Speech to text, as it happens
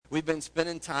We've been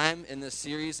spending time in this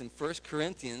series in 1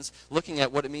 Corinthians looking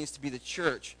at what it means to be the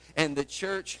church. And the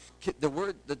church,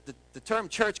 the term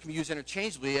church can be used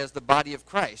interchangeably as the body of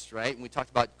Christ, right? And we talked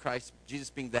about Christ, Jesus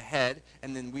being the head,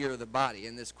 and then we are the body.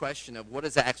 And this question of what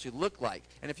does that actually look like?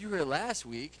 And if you were here last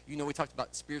week, you know we talked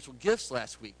about spiritual gifts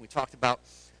last week. We talked about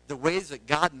the ways that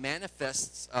God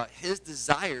manifests his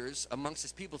desires amongst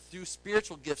his people through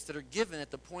spiritual gifts that are given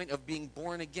at the point of being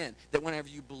born again. That whenever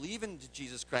you believe in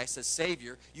Jesus Christ as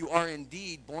Savior, you are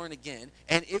indeed born again.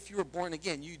 And if you are born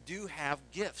again, you do have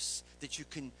gifts that you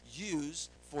can use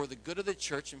for the good of the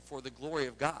church and for the glory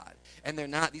of God. And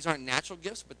these aren't natural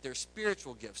gifts, but they're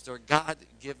spiritual gifts. They're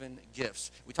God-given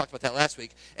gifts. We talked about that last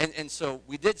week. And so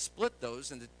we did split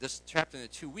those in this chapter into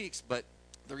 2 weeks, but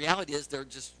the reality is they're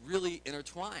just really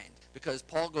intertwined because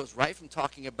Paul goes right from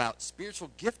talking about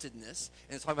spiritual giftedness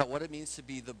and talking about what it means to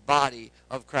be the body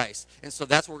of Christ. And so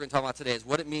that's what we're going to talk about today is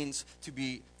what it means to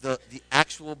be the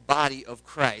actual body of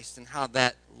Christ and how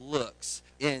that looks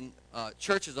in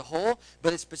church as a whole,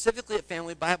 but it's specifically at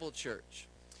Family Bible Church.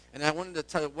 And I wanted to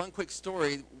tell you one quick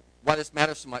story why this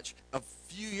matters so much. A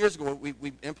few years ago,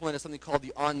 we implemented something called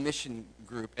the On Mission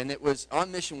group, and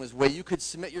On Mission was where you could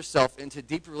submit yourself into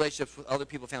deep relationships with other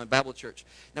people at Family Bible Church.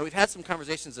 Now, we've had some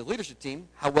conversations as a leadership team,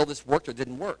 how well this worked or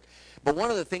didn't work. But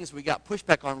one of the things we got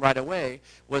pushback on right away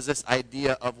was this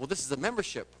idea of, well, this is a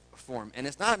membership form, and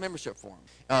it's not a membership form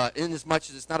in as much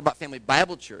as it's not about Family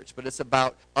Bible Church, but it's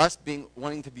about us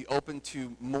wanting to be open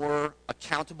to more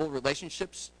accountable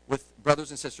relationships with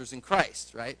brothers and sisters in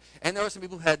Christ, right? And there were some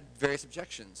people who had various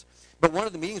objections. But one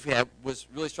of the meetings we had was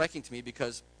really striking to me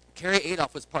because Carrie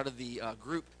Adolph was part of the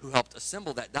group who helped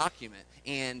assemble that document,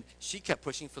 and she kept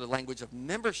pushing for the language of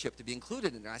membership to be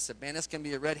included in there. I said, man, that's going to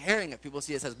be a red herring. If people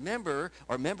see it says member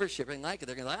or membership and like it,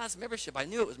 they're going to be like, it's membership. I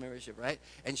knew it was membership, right?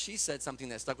 And she said something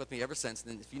that stuck with me ever since.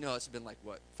 And if you know, it's been like,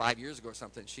 5 years ago or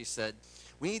something. She said,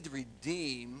 we need to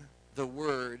redeem the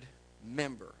word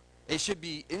member. It needs to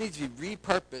be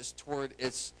repurposed toward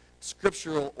its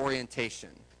scriptural orientation.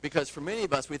 Because for many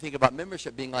of us, we think about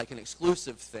membership being like an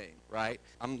exclusive thing, right?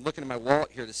 I'm looking at my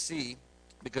wallet here to see,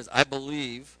 because I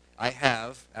believe I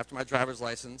have, after my driver's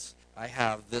license, I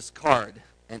have this card,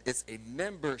 and it's a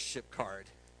membership card.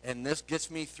 And this gets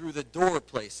me through the door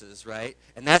places, right?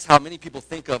 And that's how many people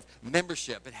think of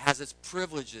membership. It has its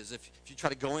privileges. If you try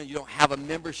to go in, you don't have a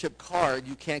membership card,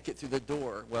 you can't get through the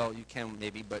door. Well, you can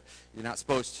maybe, but you're not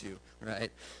supposed to, right?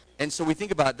 And so we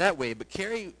think about it that way. But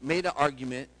Carrie made an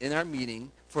argument in our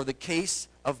meeting for the case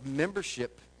of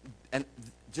membership. And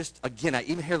just, again, I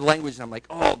even hear the language, and I'm like,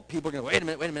 oh, people are going to,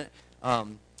 wait a minute.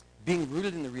 Being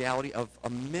rooted in the reality of a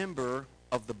member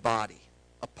of the body,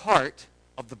 a part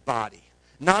of the body.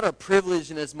 Not a privilege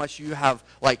in as much you have,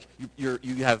 like,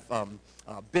 you have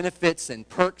benefits and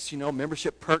perks,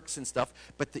 membership perks and stuff,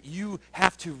 but that you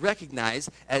have to recognize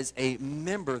as a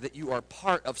member that you are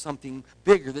part of something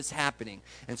bigger that's happening.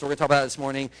 And so we're going to talk about this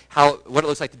morning, what it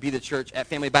looks like to be the church at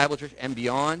Family Bible Church and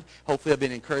beyond. Hopefully it'll be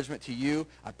an encouragement to you.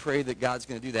 I pray that God's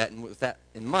going to do that. And with that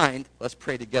in mind, let's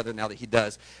pray together now that he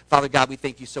does. Father God, we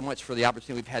thank you so much for the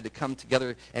opportunity we've had to come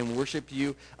together and worship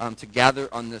you, to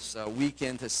gather on this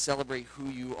weekend to celebrate who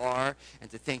you are and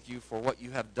to thank you for what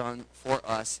you have done for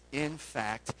us in fact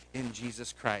in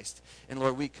Jesus Christ. And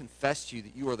Lord, we confess to you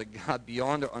that you are the God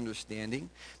beyond our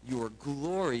understanding. You are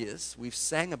glorious. We've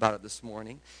sang about it this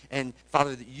morning. And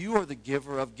Father, that you are the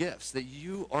giver of gifts, that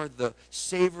you are the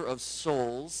saver of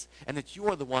souls, and that you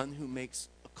are the one who makes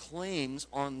claims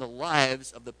on the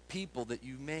lives of the people that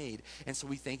you made. And so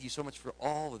we thank you so much for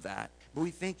all of that. But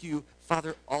we thank you,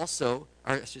 Father, also,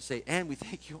 or I should say, and we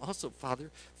thank you also,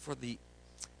 Father, for the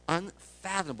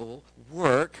unfathomable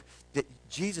work that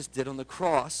Jesus did on the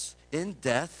cross in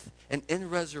death and in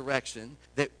resurrection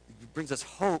that brings us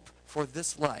hope for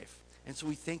this life. And so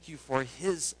we thank you for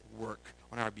his work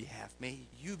on our behalf. May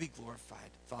you be glorified,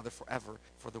 Father, forever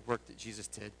for the work that Jesus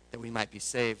did, that we might be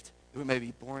saved, that we may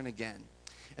be born again.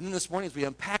 And then this morning as we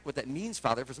unpack what that means,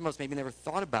 Father, for some of us maybe never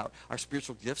thought about our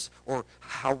spiritual gifts or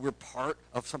how we're part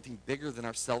of something bigger than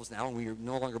ourselves now and we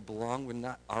no longer belong. We're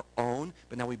not our own,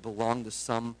 but now we belong to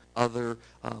some other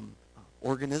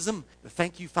organism. But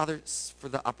thank you, Father, for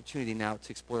the opportunity now to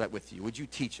explore that with you. Would you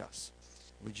teach us?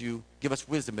 Would you give us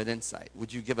wisdom and insight?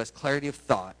 Would you give us clarity of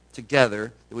thought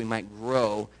together that we might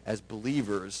grow as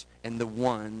believers and the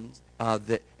ones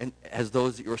and as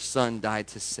those that your Son died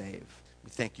to save? We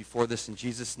thank you for this in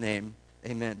Jesus' name.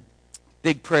 Amen.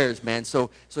 Big prayers, man. So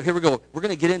here we go. We're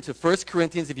going to get into 1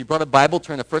 Corinthians. If you brought a Bible,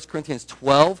 turn to 1 Corinthians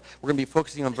 12. We're going to be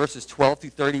focusing on verses 12 through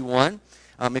 31.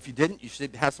 If you didn't, you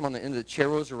should have some on the end of the chair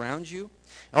rows around you.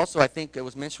 Also, I think it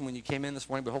was mentioned when you came in this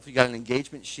morning, but hopefully you got an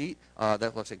engagement sheet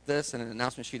that looks like this and an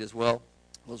announcement sheet as well.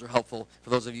 Those are helpful for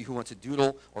those of you who want to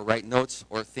doodle or write notes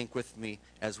or think with me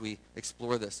as we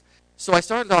explore this. So I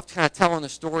started off kind of telling a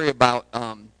story about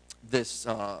this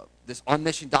on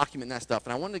mission document and that stuff,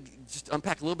 and I wanted to just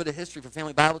unpack a little bit of history for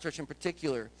Family Bible Church in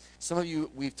particular. Some of you,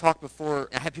 we've talked before.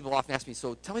 I had people often ask me,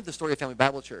 so tell me the story of Family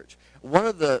Bible Church. One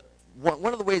of the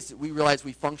ways that we realize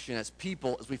we function as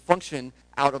people is we function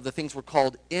out of the things we're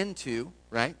called into,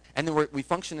 right? And then we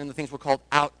function in the things we're called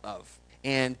out of.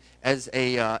 And as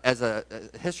a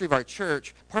history of our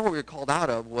church, part of what we were called out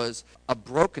of was a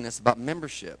brokenness about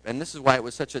membership. And this is why it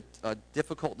was such a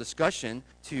difficult discussion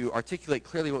to articulate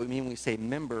clearly what we mean when we say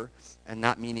member, and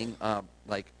not meaning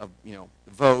like a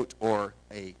vote or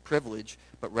a privilege,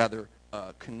 but rather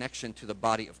a connection to the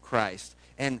body of Christ.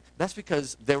 And that's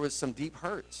because there was some deep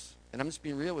hurts. And I'm just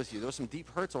being real with you. There was some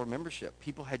deep hurts over membership.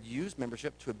 People had used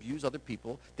membership to abuse other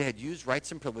people. They had used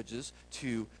rights and privileges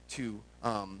to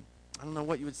I don't know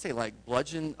what you would say, like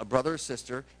bludgeon a brother or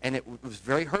sister, and it was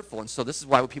very hurtful. And so this is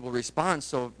why people respond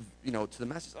to the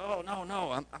message, oh,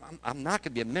 no, I'm not going to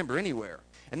be a member anywhere.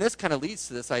 And this kind of leads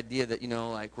to this idea that,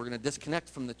 like we're going to disconnect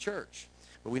from the church.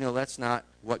 But we know that's not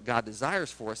what God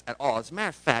desires for us at all. As a matter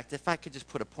of fact, if I could just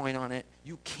put a point on it,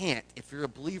 you can't, if you're a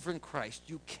believer in Christ,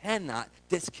 you cannot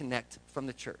disconnect from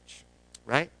the church,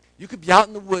 right? You could be out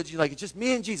in the woods, you're like, it's just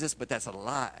me and Jesus, but that's a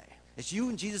lie. It's you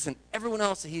and Jesus and everyone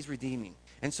else that he's redeeming.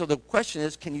 And so the question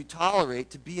is, can you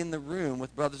tolerate to be in the room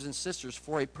with brothers and sisters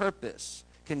for a purpose?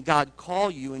 Can God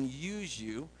call you and use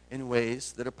you in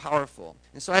ways that are powerful?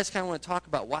 And so I just kind of want to talk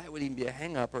about why it would even be a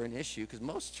hang-up or an issue, because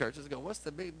most churches go, what's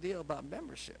the big deal about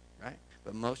membership, right?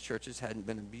 But most churches hadn't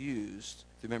been abused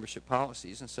through membership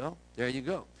policies, and so there you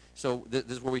go. So this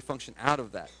is where we function out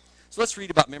of that. So let's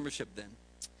read about membership then.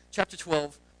 Chapter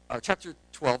 12,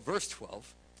 verse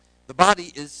 12. The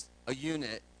body is a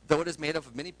unit, though it is made up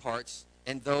of many parts,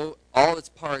 and though all its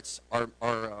parts are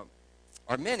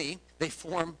many, they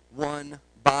form one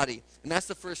body. And that's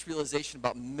the first realization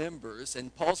about members.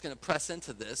 And Paul's going to press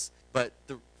into this, but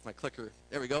my clicker,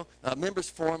 there we go. Members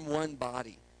form one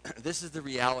body. This is the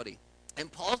reality. And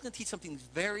Paul's going to teach something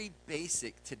very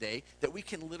basic today that we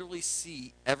can literally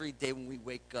see every day when we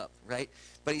wake up, right?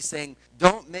 But he's saying,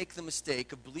 don't make the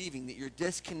mistake of believing that you're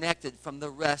disconnected from the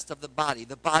rest of the body.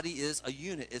 The body is a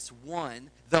unit. It's one,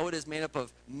 though it is made up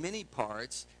of many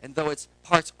parts, and though its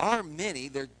parts are many,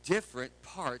 they're different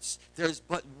parts, there's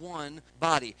but one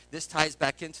body. This ties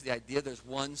back into the idea there's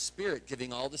one Spirit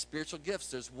giving all the spiritual gifts.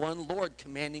 There's one Lord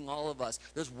commanding all of us.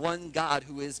 There's one God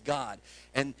who is God.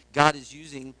 And God is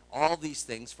using all these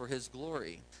things for his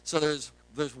glory. So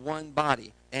there's one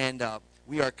body, and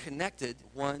we are connected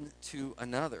one to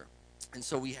another. And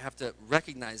so we have to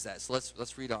recognize that. So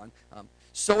let's read on.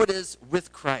 So it is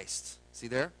with Christ. See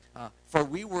there? For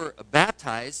we were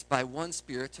baptized by one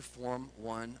Spirit to form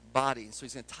one body. And so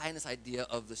he's going to tie in this idea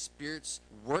of the Spirit's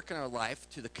work in our life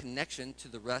to the connection to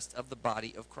the rest of the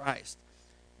body of Christ.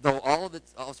 Though all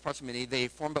its parts are many, they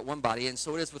form but one body, and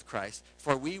so it is with Christ.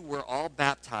 For we were all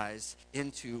baptized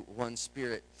into one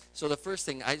Spirit. So the first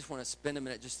thing, I just want to spend a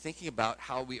minute just thinking about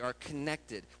how we are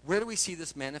connected. Where do we see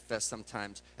this manifest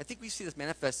sometimes? I think we see this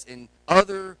manifest in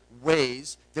other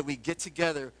ways that we get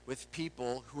together with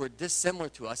people who are dissimilar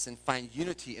to us and find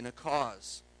unity in a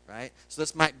cause, right? So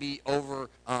this might be over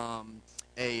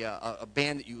a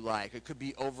band that you like. It could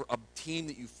be over a team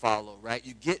that you follow, right?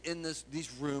 You get in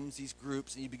these rooms, these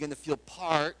groups, and you begin to feel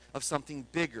part of something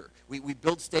bigger. We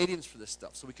build stadiums for this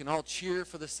stuff so we can all cheer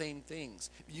for the same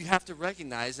things. You have to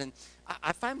recognize, and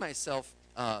I find myself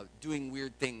doing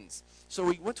weird things. So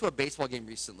we went to a baseball game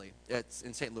recently. It's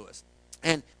in St. Louis.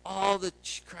 And all the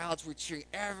crowds were cheering.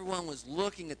 Everyone was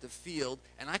looking at the field,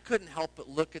 and I couldn't help but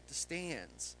look at the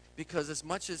stands. Because as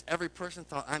much as every person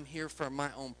thought, I'm here for my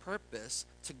own purpose,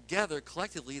 together,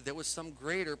 collectively, there was some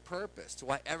greater purpose to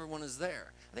why everyone is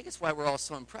there. I think it's why we're all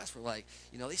so impressed. We're like,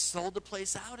 they sold the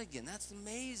place out again. That's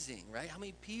amazing, right? How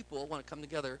many people want to come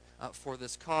together for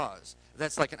this cause?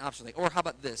 That's like an option thing. Or how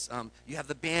about this? You have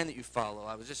the band that you follow.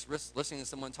 I was just listening to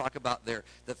someone talk about the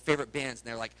favorite bands, and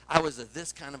they're like, I was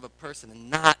this kind of a person and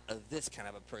not this kind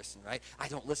of a person, right? I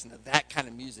don't listen to that kind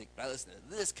of music, but I listen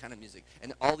to this kind of music.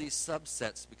 And all these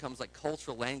subsets becomes like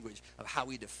cultural language of how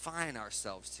we define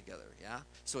ourselves together, yeah?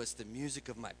 So it's the music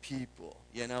of my people.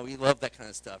 We love that kind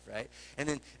of stuff, right?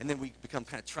 And then we become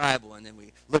kind of tribal, and then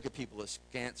we look at people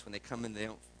askance when they come in, they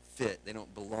don't fit, they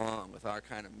don't belong with our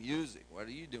kind of music. What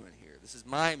are you doing here? This is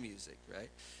my music, right?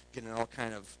 Getting all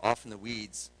kind of off in the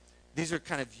weeds. These are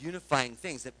kind of unifying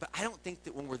things, but I don't think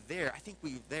that when we're there, I think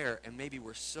we're there, and maybe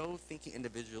we're so thinking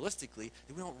individualistically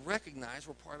that we don't recognize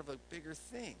we're part of a bigger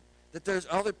thing, that there's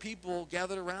other people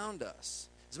gathered around us.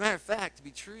 As a matter of fact, to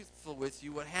be truthful with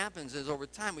you, what happens is over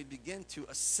time we begin to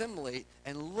assimilate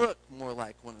and look more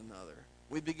like one another.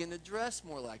 We begin to dress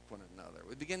more like one another.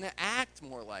 We begin to act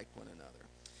more like one another.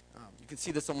 You can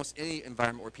see this almost any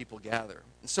environment where people gather.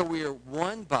 And so we are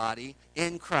one body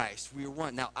in Christ. We are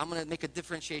one. Now, I'm going to make a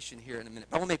differentiation here in a minute.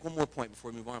 But I want to make one more point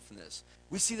before we move on from this.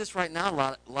 We see this right now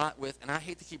a lot with, and I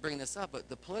hate to keep bringing this up, but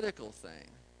the political thing.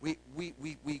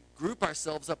 We group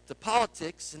ourselves up to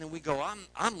politics, and then we go,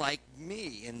 I'm like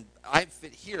me, and I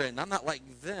fit here, and I'm not like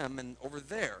them and over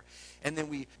there. And then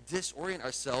we disorient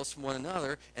ourselves from one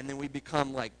another, and then we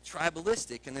become like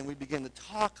tribalistic, and then we begin to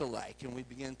talk alike, and we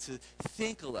begin to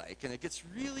think alike, and it gets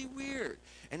really weird.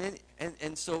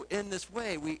 And so in this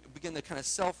way, we begin to kind of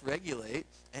self-regulate,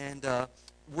 and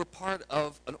we're part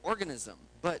of an organism.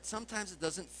 But sometimes it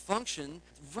doesn't function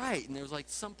right. And there's like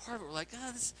some part of it we're like,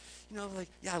 this,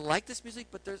 I like this music,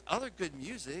 but there's other good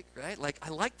music, right? Like, I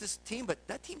like this team, but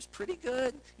that team's pretty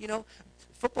good.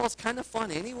 Football's kind of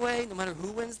fun anyway, no matter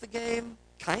who wins the game.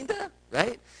 Kinda,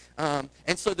 right?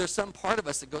 And so there's some part of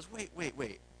us that goes,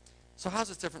 wait. So how's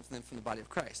this different from the body of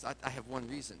Christ? I have one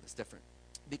reason it's different.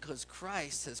 Because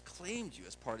Christ has claimed you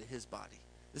as part of his body.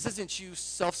 This isn't you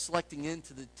self-selecting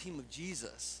into the team of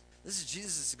Jesus. This is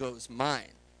Jesus goes,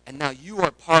 mine. And now you are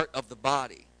part of the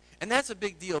body. And that's a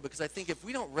big deal because I think if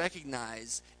we don't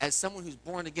recognize as someone who's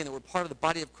born again that we're part of the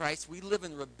body of Christ, we live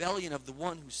in rebellion of the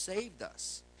one who saved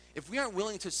us. If we aren't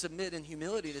willing to submit in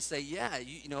humility to say, yeah,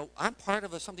 I'm part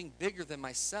of something bigger than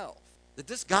myself. That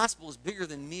this gospel is bigger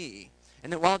than me.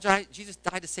 And that while Jesus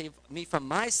died to save me from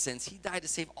my sins, he died to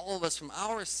save all of us from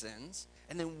our sins.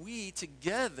 And then we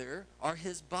together are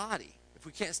his body. If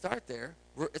we can't start there,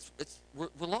 we're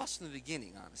lost in the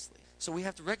beginning, honestly. So we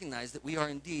have to recognize that we are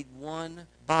indeed one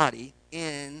body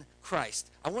in Christ.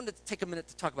 I wanted to take a minute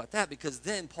to talk about that because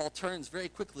then Paul turns very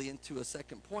quickly into a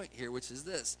second point here, which is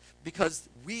this. Because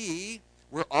we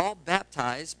were all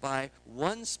baptized by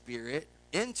one Spirit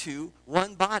into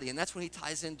one body. And that's when he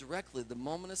ties in directly. The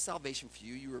moment of salvation for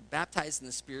you, you were baptized in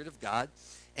the Spirit of God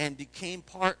and became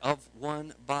part of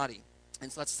one body.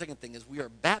 And so that's the second thing, is we are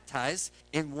baptized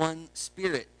in one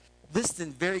Spirit. This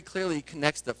then very clearly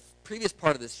connects the previous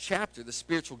part of this chapter, the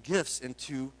spiritual gifts,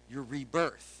 into your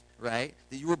rebirth, right?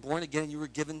 That you were born again and you were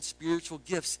given spiritual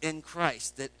gifts in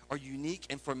Christ that are unique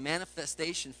and for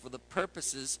manifestation for the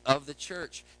purposes of the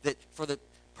church, that for the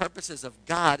purposes of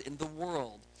God in the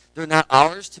world. They're not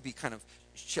ours to be kind of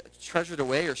treasured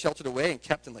away or sheltered away and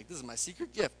kept in like, this is my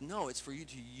secret gift. No, it's for you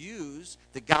to use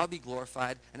that God would be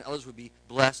glorified and others would be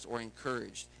blessed or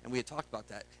encouraged. And we had talked about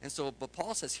that. And so, but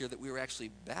Paul says here that we were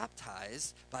actually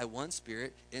baptized by one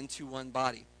Spirit into one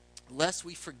body. Lest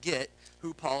we forget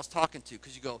who Paul is talking to.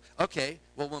 Because you go, okay,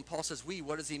 well, when Paul says we,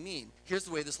 what does he mean? Here's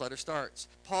the way this letter starts.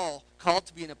 Paul, called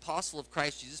to be an apostle of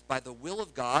Christ Jesus by the will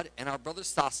of God, and our brother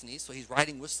Sosthenes, so he's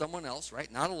writing with someone else,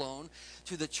 right, not alone,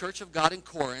 to the church of God in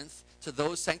Corinth, to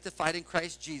those sanctified in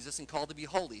Christ Jesus and called to be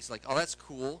holy. He's like, oh, that's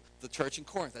cool, the church in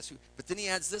Corinth. That's who. But then he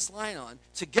adds this line on,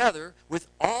 together with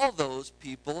all those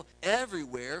people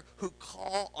everywhere who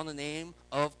call on the name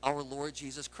of our Lord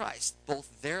Jesus Christ,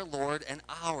 both their Lord and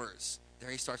ours. There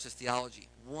he starts his theology.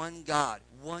 One God,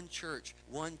 one church,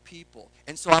 one people.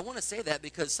 And so I want to say that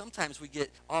because sometimes we get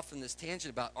off in this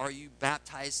tangent about, are you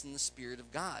baptized in the Spirit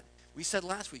of God? We said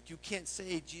last week, you can't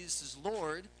say Jesus is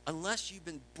Lord unless you've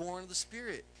been born of the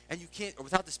Spirit. And you can't, or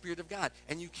without the Spirit of God.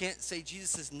 And you can't say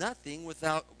Jesus is nothing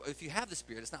without, if you have the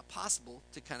Spirit. It's not possible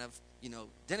to kind of,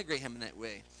 denigrate him in that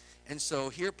way. And so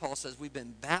here Paul says we've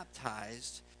been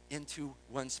baptized into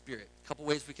one Spirit. A couple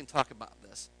ways we can talk about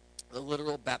this. The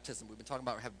literal baptism. We've been talking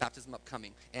about have baptism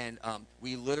upcoming. And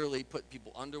we literally put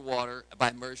people underwater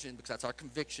by immersion because that's our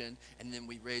conviction, and then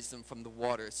we raise them from the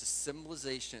water. It's a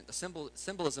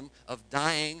symbolism of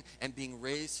dying and being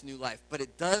raised to new life. But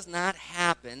it does not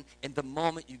happen in the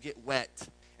moment you get wet.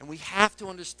 And we have to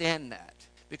understand that.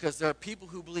 Because there are people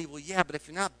who believe, well, yeah, but if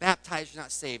you're not baptized, you're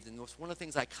not saved. And it's one of the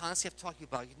things I constantly have to talk to you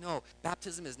about.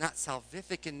 Baptism is not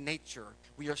salvific in nature.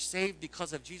 We are saved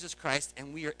because of Jesus Christ,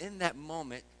 and we are in that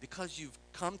moment because you've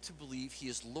come to believe he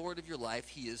is Lord of your life.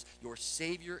 He is your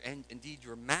Savior and indeed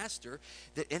your Master,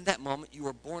 that in that moment you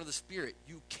are born of the Spirit.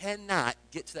 You cannot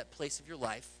get to that place of your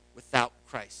life without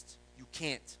Christ. You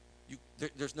can't.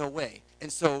 There's no way.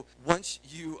 And so once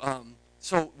you...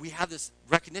 So we have this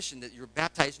recognition that you're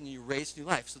baptized and you're raised to new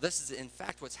life. So this is, in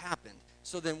fact, what's happened.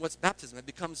 So then what's baptism? It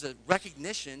becomes a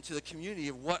recognition to the community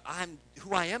of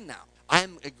who I am now.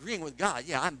 I'm agreeing with God.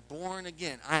 Yeah, I'm born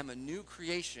again. I am a new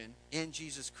creation in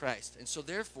Jesus Christ. And so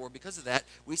therefore, because of that,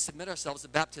 we submit ourselves to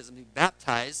baptism, be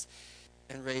baptized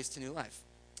and raised to new life.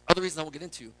 Other reasons I won't get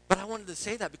into. But I wanted to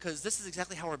say that because this is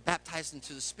exactly how we're baptized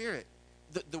into the Spirit.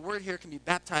 the word here can be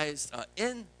baptized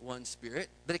in one Spirit,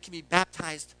 but it can be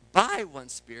baptized by one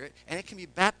Spirit, and it can be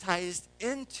baptized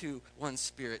into one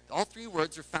Spirit. All three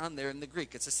words are found there in the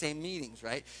Greek. It's the same meanings,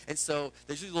 right? And so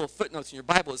there's usually little footnotes in your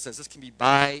Bible that says this can be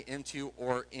by, into,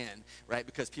 or in, right?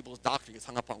 Because people's doctrine gets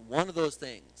hung up on one of those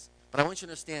things. But I want you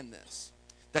to understand this,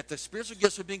 that the spiritual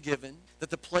gifts have been given, that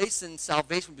the place in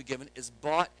salvation will be given is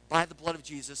bought by the blood of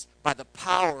Jesus, by the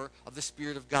power of the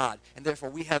Spirit of God. And therefore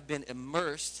we have been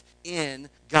immersed in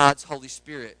God's Holy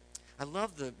Spirit. I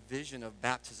love the vision of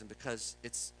baptism because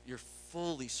you're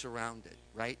fully surrounded,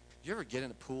 right? You ever get in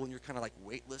a pool and you're kind of like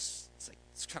weightless?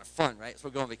 It's kind of fun, right? So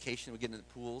we go on vacation, we get into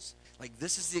the pools. Like,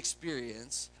 this is the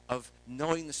experience of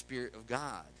knowing the Spirit of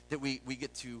God, that we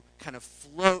get to kind of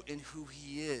float in who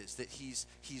he is, that he's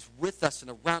with us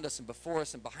and around us and before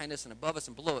us and behind us and above us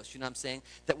and below us. You know what I'm saying?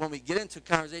 That when we get into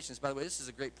conversations, by the way, this is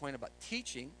a great point about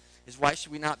teaching, is why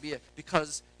should we not be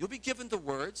because you'll be given the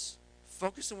words,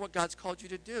 focus on what God's called you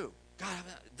to do. God,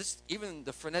 even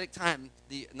the frenetic time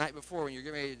the night before when you're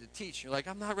getting ready to teach, you're like,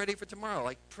 I'm not ready for tomorrow.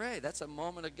 Like, pray. That's a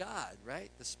moment of God, right?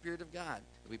 The Spirit of God.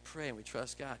 We pray and we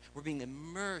trust God. We're being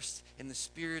immersed in the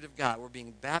Spirit of God. We're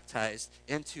being baptized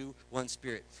into one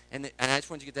Spirit. And I just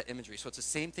wanted to get that imagery. So it's the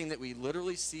same thing that we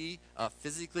literally see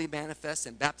physically manifest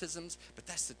in baptisms, but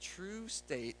that's the true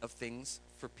state of things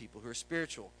for people who are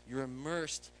spiritual. You're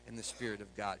immersed in the Spirit of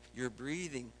God. You're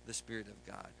breathing the Spirit of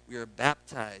God. We are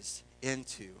baptized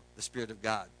into the Spirit of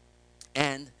God.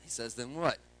 And he says, then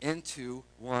what? Into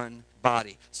one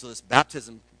body. So this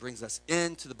baptism brings us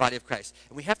into the body of Christ.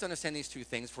 And we have to understand these two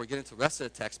things before we get into the rest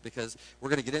of the text, because we're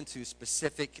going to get into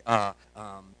specific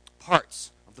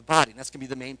parts of the body. And that's going to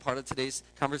be the main part of today's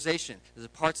conversation, is the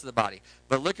parts of the body.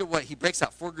 But look at what he breaks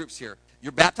out, 4 groups here.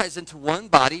 You're baptized into one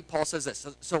body. Paul says this.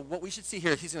 So what we should see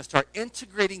here is he's going to start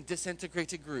integrating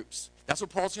disintegrated groups. That's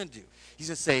what Paul's going to do. He's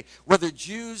going to say, whether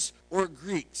Jews or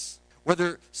Greeks,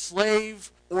 whether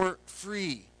slave or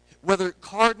free, whether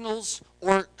cardinals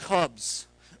or cubs,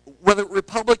 whether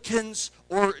Republicans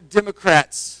or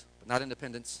Democrats, but not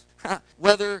independents,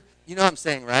 whether, you know what I'm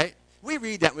saying, right? We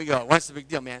read that and we go, what's the big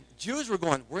deal, man? Jews were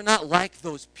going, we're not like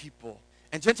those people.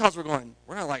 And Gentiles were going,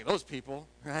 we're not like those people,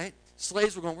 right?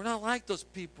 Slaves were going, we're not like those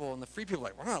people. And the free people were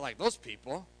like, we're not like those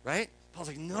people, right? Paul's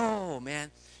like, no,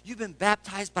 man. You've been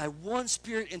baptized by one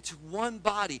Spirit into one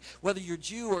body, whether you're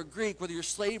Jew or Greek, whether you're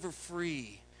slave or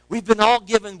free. We've been all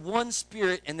given one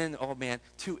Spirit, and then, oh man,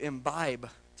 to imbibe,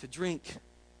 to drink.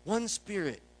 One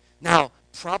Spirit. Now,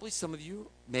 probably some of you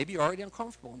may be already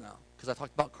uncomfortable now, because I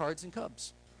talked about cards and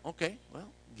cubs. Okay, well,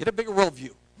 get a bigger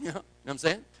worldview. You know what I'm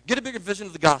saying? Get a bigger vision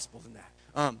of the gospel than that.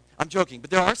 I'm joking, but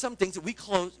there are some things that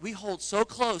we hold so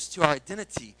close to our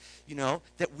identity, you know,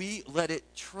 that we let it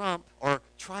trump or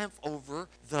triumph over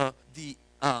the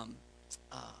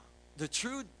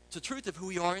truth of who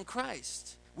we are in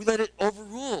Christ. We let it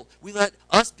overrule. We let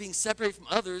us being separated from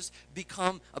others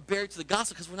become a barrier to the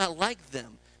gospel because we're not like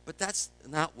them. But that's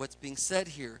not what's being said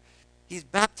here. He's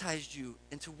baptized you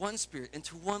into one Spirit,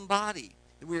 into one body.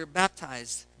 We are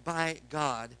baptized by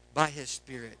God, by his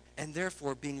Spirit, and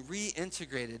therefore being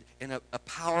reintegrated in a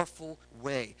powerful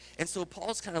way. And so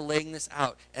Paul's kind of laying this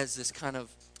out as this kind of,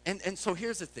 and so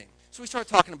here's the thing. So we start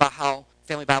talking about how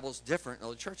Family Bible is different in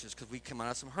other churches because we come out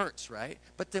of some hurts, right?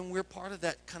 But then we're part of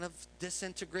that kind of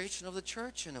disintegration of the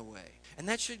church in a way. And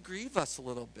that should grieve us a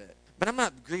little bit. But I'm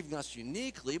not grieving us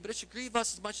uniquely, but it should grieve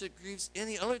us as much as it grieves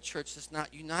any other church that's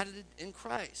not united in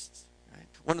Christ. Right?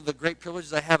 One of the great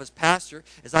privileges I have as pastor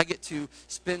is I get to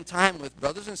spend time with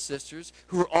brothers and sisters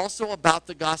who are also about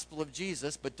the gospel of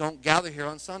Jesus but don't gather here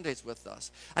on Sundays with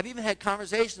us. I've even had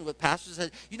conversations with pastors that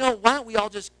said, you know, why don't we all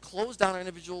just close down our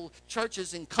individual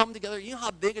churches and come together? You know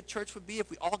how big a church would be if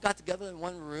we all got together in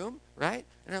one room, right?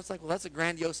 And I was like, well, that's a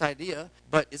grandiose idea,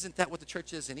 but isn't that what the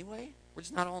church is anyway? We're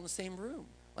just not all in the same room.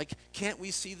 Like, can't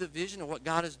we see the vision of what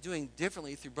God is doing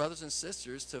differently through brothers and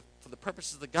sisters for the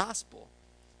purposes of the gospel?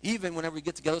 Even whenever we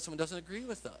get together, someone doesn't agree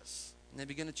with us. And they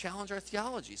begin to challenge our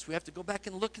theology. So we have to go back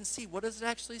and look and see, what does it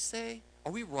actually say?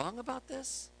 Are we wrong about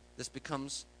this? This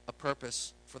becomes a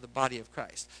purpose for the body of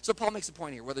Christ. So Paul makes a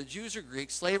point here. Whether Jews or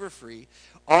Greeks, slave or free,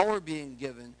 all are being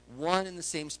given one and the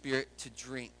same Spirit to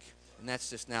drink. And that's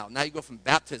just now. Now you go from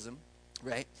baptism,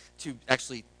 right, to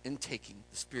actually intaking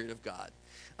the Spirit of God.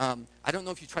 I don't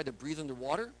know if you tried to breathe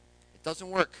underwater. It doesn't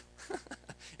work.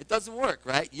 It doesn't work,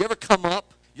 right? You ever come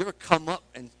up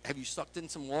and have you sucked in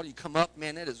some water? You come up,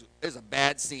 man, it is a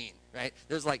bad scene, right?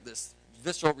 There's like this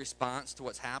visceral response to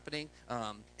what's happening,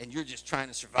 and you're just trying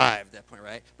to survive at that point,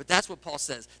 right? But that's what Paul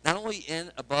says. Not only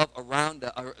in, above, around,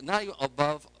 or not even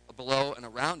above, below, and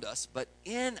around us, but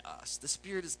in us. The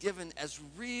Spirit is given as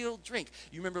real drink.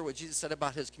 You remember what Jesus said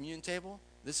about his communion table?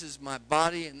 This is my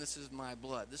body and this is my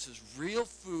blood. This is real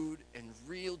food and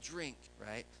real drink,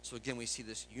 right? So again, we see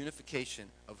this unification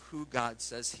of who God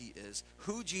says he is,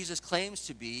 who Jesus claims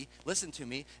to be, listen to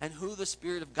me, and who the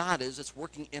Spirit of God is that's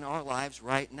working in our lives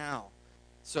right now.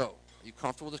 So, are you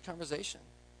comfortable with this conversation?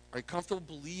 Are you comfortable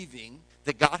believing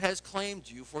that God has claimed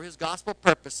you for his gospel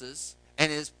purposes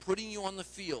and is putting you on the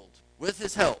field with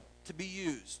his help to be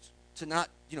used, to not,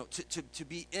 to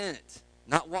be in it,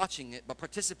 not watching it, but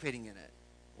participating in it?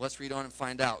 Let's read on and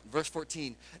find out. Verse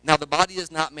 14, now the body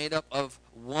is not made up of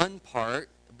one part,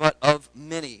 but of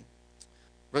many.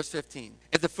 Verse 15,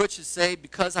 if the foot should say,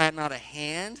 because I am not a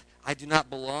hand, I do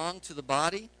not belong to the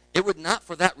body, it would not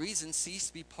for that reason cease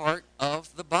to be part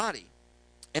of the body.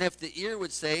 And if the ear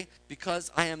would say, because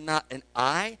I am not an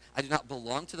eye, I do not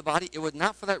belong to the body, it would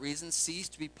not for that reason cease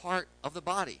to be part of the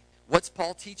body. What's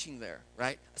Paul teaching there,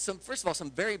 right? First of all,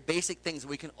 some very basic things that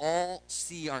we can all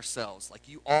see ourselves. Like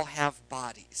you all have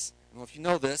bodies. Well, if you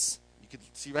know this, you could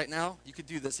see right now, you could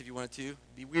do this if you wanted to. It'd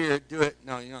be weird, do it.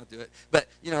 No, you don't do it. But,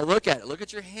 look at it. Look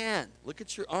at your hand. Look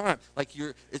at your arm. Like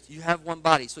you have one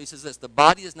body. So he says this, the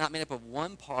body is not made up of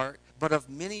one part, but of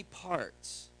many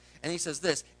parts. And he says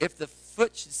this, if the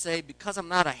foot should say, because I'm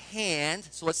not a hand,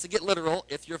 so let's get literal,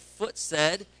 if your foot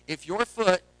said,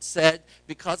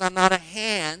 because I'm not a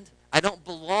hand, I don't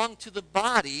belong to the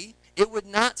body, it would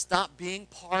not stop being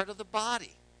part of the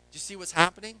body. Do you see what's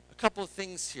happening? A couple of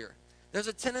things here. There's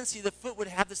a tendency the foot would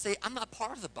have to say, I'm not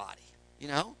part of the body.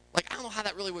 Like I don't know how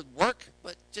that really would work,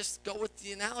 but just go with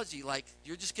the analogy. Like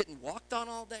you're just getting walked on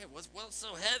all day. Well, it's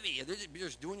so heavy. You're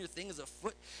just doing your thing as a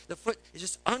foot. The foot is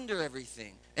just under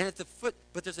everything. And at the foot,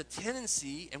 but there's a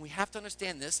tendency, and we have to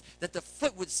understand this, that the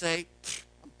foot would say,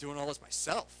 I'm doing all this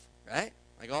myself, right?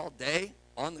 Like all day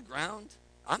on the ground.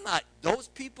 I'm not those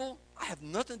people. I have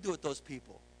nothing to do with those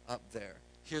people up there.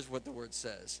 Here's what the word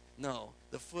says. No,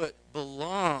 the foot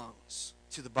belongs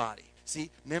to the body. See,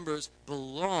 members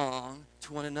belong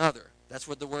to one another. That's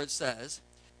what the word says.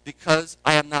 Because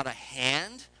I am not a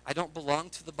hand, I don't belong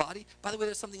to the body. By the way,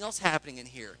 there's something else happening in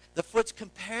here. The foot's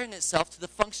comparing itself to the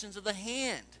functions of the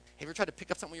hand. Have you ever tried to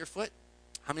pick up something with your foot?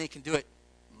 How many can do it?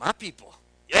 My people.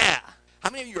 Yeah. How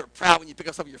many of you are proud when you pick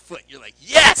up something with your foot? You're like,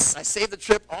 yes, I saved the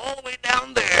trip all the way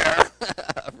down there.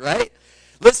 Right?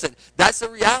 Listen, that's a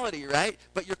reality, right?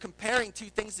 But you're comparing two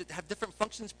things that have different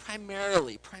functions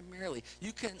primarily.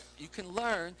 You can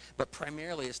learn, but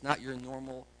primarily it's not your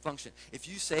normal function. If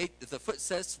the foot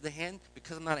says to the hand,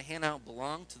 because I'm not a hand, I don't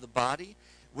belong to the body,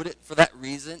 would it, for that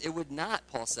reason, it would not,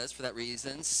 Paul says, for that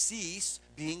reason, cease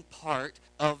being part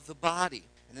of the body.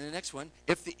 And then the next one,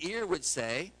 if the ear would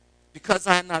say, because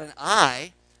I am not an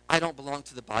eye, I don't belong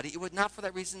to the body, it would not for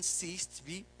that reason cease to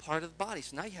be part of the body.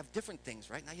 So now you have different things,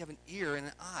 right? Now you have an ear and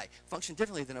an eye. Function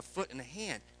differently than a foot and a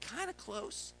hand. Kind of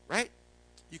close, right?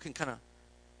 You can kind of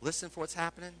listen for what's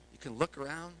happening. You can look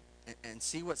around and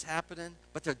see what's happening.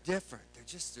 But they're different.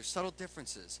 They're subtle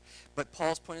differences. But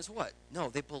Paul's point is what? No,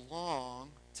 they belong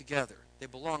together. They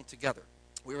belong together.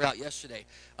 We were out yesterday,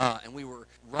 and we were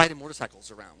riding motorcycles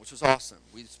around, which was awesome.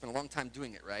 We spent a long time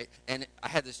doing it, right? And I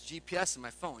had this GPS in my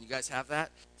phone. You guys have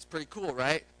that? It's pretty cool,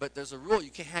 right? But there's a rule.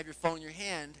 You can't have your phone in your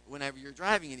hand whenever you're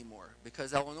driving anymore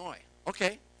because Illinois.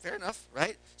 Okay, fair enough,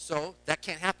 right? So that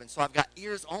can't happen. So I've got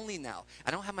ears only now.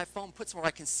 I don't have my phone put somewhere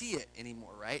I can see it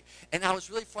anymore, right? And I was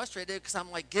really frustrated because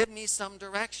I'm like, give me some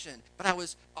direction. But I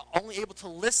was only able to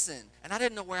listen, and I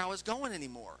didn't know where I was going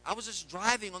anymore. I was just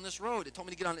driving on this road. It told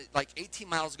me to get on it like 18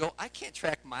 miles ago. I can't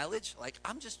track mileage. Like,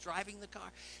 I'm just driving the car.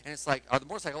 And it's like, the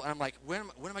motorcycle, and I'm like, when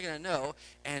am I going to know?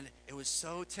 And it was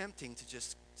so tempting to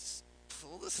just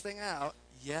pull this thing out.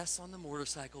 Yes, on the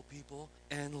motorcycle, people,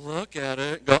 and look at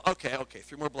it. Go, okay,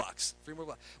 3 more blocks.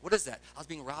 What is that? I was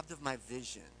being robbed of my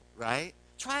vision, right?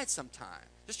 Try it sometime.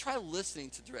 Just try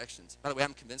listening to directions. By the way,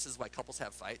 I'm convinced this is why couples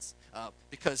have fights,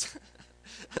 because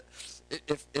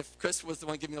if Chris was the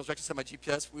one giving me those directions on my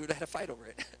GPS, we would have had a fight over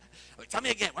it. Like, tell me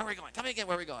again, where are we going? Tell me again,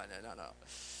 where are we going? No.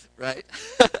 Right?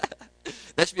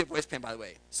 That should be a voice command, by the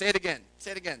way. Say it again.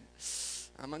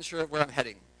 I'm unsure of where I'm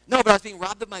heading. No, but I was being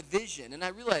robbed of my vision, and I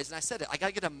realized, and I said it, I got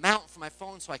to get a mount for my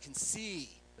phone so I can see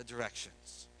the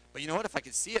directions. But you know what? If I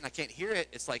can see it and I can't hear it,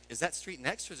 it's like, is that street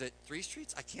next or is it 3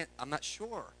 streets? I'm not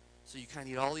sure. So you kind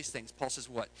of need all these things. Paul says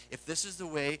what? If this is the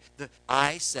way the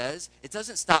eye says, it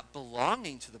doesn't stop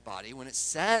belonging to the body when it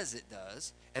says it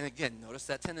does. And again, notice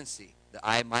that tendency. The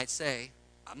eye might say,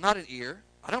 I'm not an ear.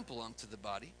 I don't belong to the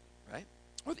body, right?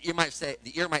 Or the ear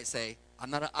might say, I'm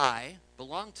not an eye.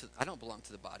 I don't belong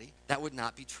to the body. That would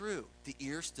not be true. The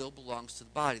ear still belongs to the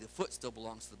body. The foot still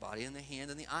belongs to the body. And the hand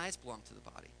and the eyes belong to the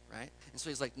body, right? And so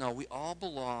he's like, no, we all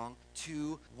belong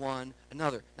to one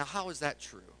another. Now, how is that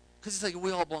true? Because it's like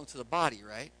we all belong to the body,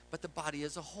 right? But the body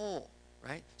as a whole,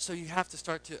 right? So you have to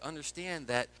start to understand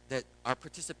that our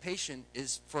participation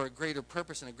is for a greater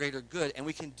purpose and a greater good, and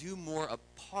we can do more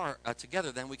apart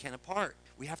together than we can apart.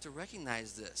 We have to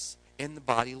recognize this in the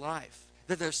body life.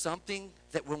 That there's something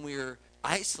that when we're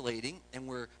isolating and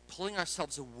we're pulling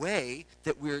ourselves away,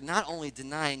 that we're not only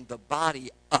denying the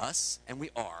body us, and we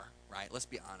are, right? Let's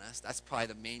be honest. That's probably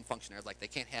the main function. It's like, they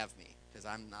can't have me because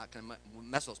I'm not going to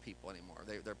mess with those people anymore.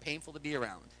 They're painful to be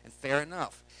around, and fair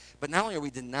enough. But not only are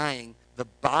we denying the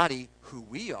body who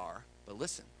we are, but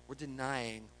listen, we're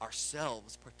denying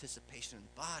ourselves participation in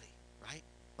the body, right?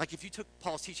 Like if you took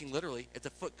Paul's teaching literally, if the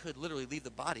foot could literally leave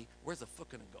the body, where's the foot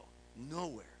going to go?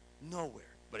 Nowhere.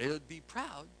 But it would be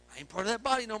proud. I ain't part of that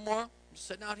body no more. I'm just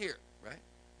sitting out here, right?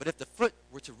 But if the foot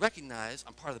were to recognize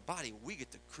I'm part of the body, we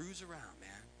get to cruise around, man.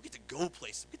 We get to go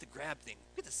places. We get to grab things.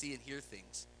 We get to see and hear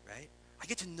things, right? I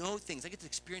get to know things. I get to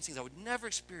experience things I would never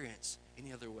experience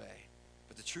any other way.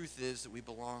 But the truth is that we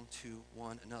belong to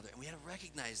one another. And we have to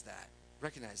recognize that.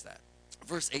 Recognize that.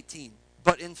 Verse 18.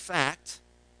 But in fact,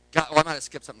 God, I might have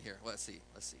skipped something here. Let's see.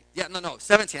 Yeah, no.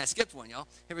 17. I skipped one, y'all.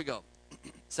 Here we go.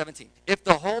 17. If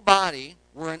the whole body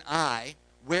were an eye,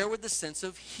 where would the sense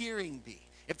of hearing be?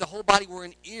 If the whole body were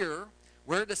an ear,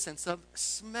 where would the sense of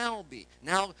smell be?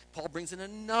 Now, Paul brings in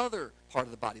another part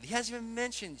of the body that he hasn't even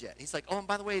mentioned yet. He's like, oh, and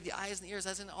by the way, the eyes and the ears,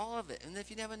 as in all of it. And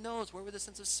if you have a nose, where would the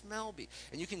sense of smell be?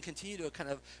 And you can continue to kind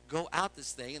of go out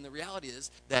this thing, and the reality is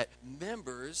that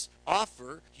members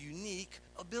offer unique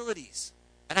abilities.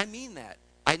 And I mean that.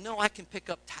 I know I can pick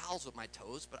up towels with my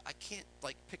toes, but I can't,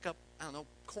 like, pick up,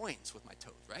 coins with my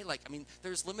toes, right? Like,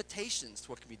 there's limitations to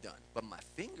what can be done. But my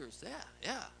fingers,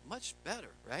 yeah, much better,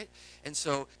 right? And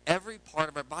so every part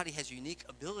of our body has unique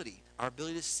ability. Our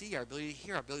ability to see, our ability to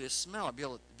hear, our ability to smell, our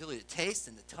ability to taste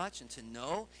and to touch and to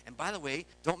know. And by the way,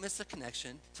 don't miss the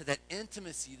connection to that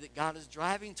intimacy that God is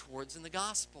driving towards in the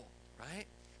gospel, right?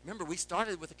 Remember, we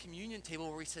started with a communion table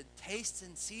where we said, taste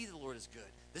and see the Lord is good.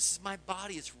 This is my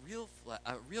body, it's real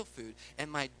food,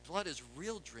 and my blood is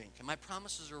real drink, and my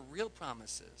promises are real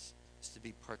promises. It's to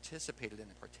be participated in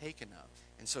and partaken of.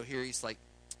 And so here he's like,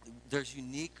 there's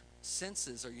unique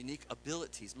senses or unique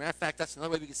abilities. Matter of fact, that's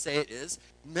another way we could say it is,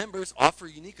 members offer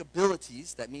unique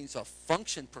abilities. That means a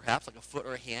function perhaps, like a foot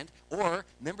or a hand, or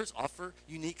members offer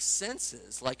unique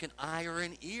senses, like an eye or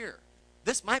an ear.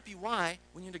 This might be why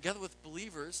when you're together with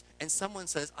believers and someone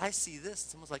says, I see this, and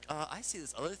someone's like, I see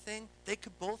this other thing, they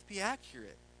could both be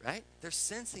accurate, right? They're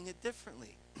sensing it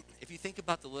differently. If you think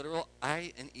about the literal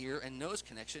eye and ear and nose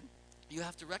connection, you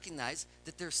have to recognize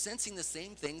that they're sensing the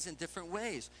same things in different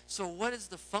ways. So what is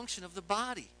the function of the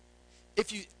body?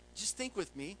 If you just think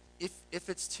with me, if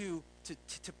it's to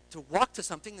walk to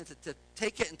something and to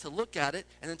take it and to look at it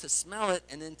and then to smell it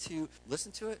and then to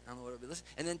listen to it, I don't know what it would be, listen,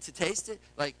 and then to taste it,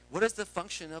 like what is the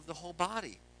function of the whole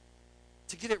body?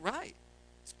 To get it right.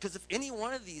 Because if any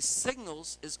one of these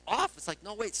signals is off, it's like,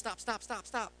 no, wait, stop.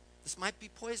 This might be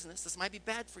poisonous. This might be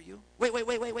bad for you.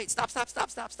 Wait, stop.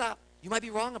 You might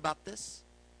be wrong about this.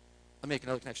 Let me make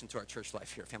another connection to our church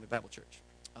life here, Family Bible Church.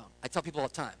 I tell people all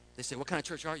the time, they say, what kind of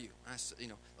church are you? And I say,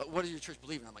 what does your church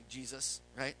believe in? I'm like, Jesus,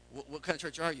 right? What kind of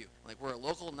church are you? I'm like, we're a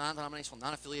local, non-denominational,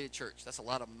 non-affiliated church. That's a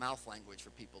lot of mouth language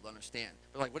for people to understand.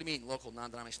 They're like, what do you mean local,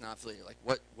 non-denominational, non-affiliated?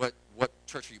 Like, what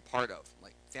church are you part of? I'm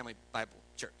like, Family Bible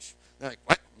Church. They're like,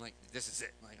 what? I'm like, this is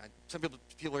it. Like, some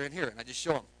people are in here, and I just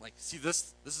show them, like, see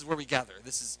this? This is where we gather.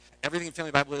 This is, everything in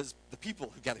Family Bible is the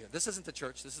people who gather here. This isn't the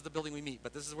church. This is the building we meet,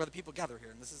 but this is where the people gather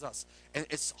here, and this is us. And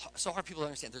it's so hard for people to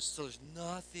understand. There's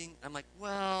nothing. I'm like,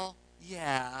 well,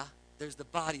 yeah, there's the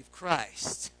body of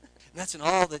Christ. And that's in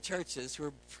all the churches who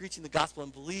are preaching the gospel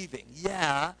and believing.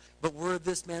 Yeah, but we're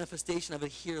this manifestation of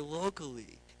it here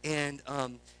locally. And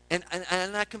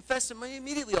I confess to them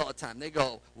immediately all the time. They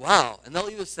go, wow. And they'll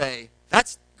either say,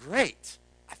 that's great.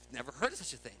 I've never heard of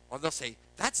such a thing. Or they'll say,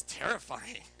 that's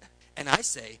terrifying. And I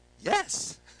say,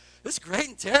 yes, this is great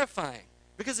and terrifying.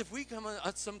 Because if we come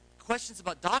on some questions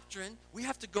about doctrine, we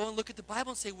have to go and look at the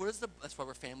Bible and say, that's why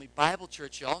we're Family Bible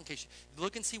Church, y'all, in case you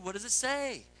look and see, what does it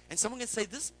say? And someone can say,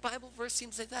 this Bible verse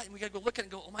seems like that. And we got to go look at it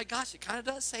and go, oh my gosh, it kind of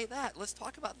does say that. Let's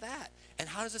talk about that. And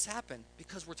how does this happen?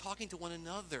 Because we're talking to one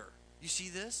another. You see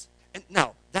this? And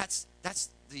now, that's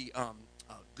the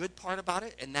good part about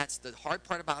it, and that's the hard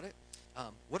part about it.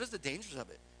 What is the dangers of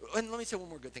it? And let me say one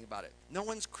more good thing about it. No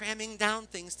one's cramming down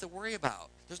things to worry about.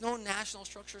 There's no national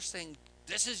structure saying,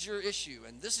 this is your issue,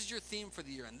 and this is your theme for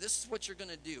the year, and this is what you're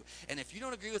going to do. And if you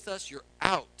don't agree with us, you're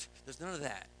out. There's none of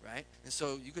that, right? And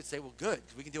so you could say, well, good,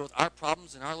 because we can deal with our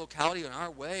problems in our locality and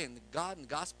our way, and God and the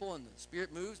gospel and the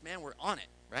Spirit moves. Man, we're on it,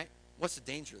 right? What's the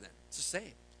danger then? It's the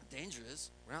same. The danger is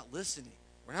we're not listening.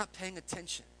 We're not paying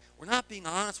attention. We're not being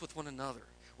honest with one another.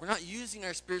 We're not using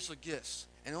our spiritual gifts.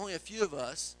 And only a few of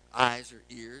us, eyes or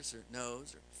ears or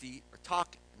nose or feet, are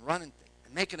talking and running things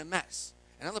and making a mess.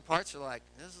 And other parts are like,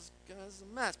 this is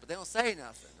a mess, but they don't say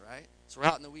nothing, right? So we're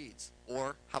out in the weeds.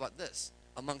 Or how about this?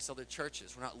 Amongst other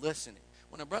churches, we're not listening.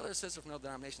 When a brother or sister from another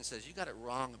denomination says, you got it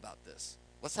wrong about this,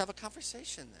 let's have a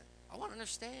conversation then. I want to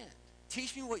understand.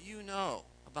 Teach me what you know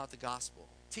about the gospel.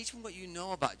 Teach me what you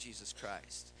know about Jesus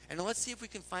Christ. And let's see if we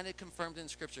can find it confirmed in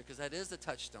Scripture, because that is the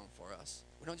touchstone for us.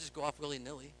 We don't just go off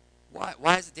willy-nilly.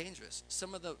 Why is it dangerous?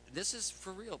 This is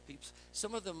for real, peeps.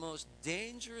 Some of the most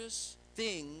dangerous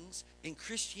things in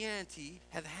Christianity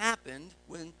have happened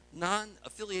when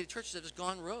non-affiliated churches have just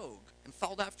gone rogue and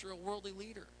followed after a worldly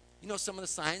leader. You know some of the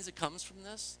signs that comes from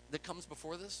this, that comes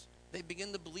before this? They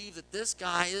begin to believe that this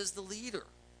guy is the leader.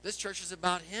 This church is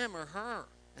about him or her.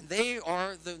 And they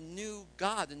are the new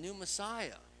God, the new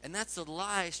Messiah. And that's a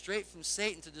lie straight from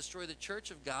Satan to destroy the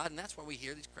church of God. And that's why we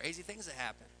hear these crazy things that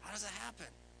happen. How does it happen?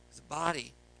 Because the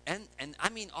body, and I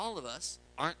mean all of us,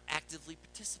 aren't actively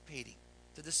participating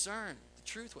to discern the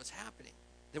truth, what's happening.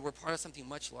 That we're part of something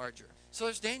much larger. So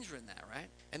there's danger in that, right?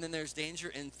 And then there's danger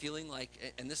in feeling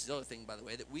like, and this is the other thing, by the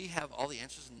way, that we have all the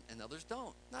answers and others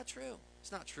don't. Not true.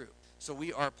 It's not true. So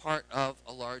we are part of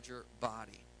a larger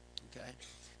body, okay?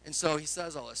 And so he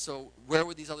says all this. So where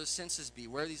would these other senses be?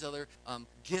 Where would these other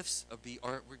gifts be?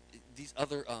 Or these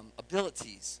other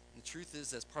abilities? And the truth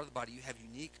is, as part of the body, you have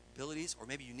unique abilities or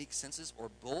maybe unique senses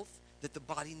or both that the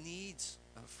body needs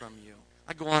from you.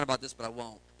 I go on about this, but I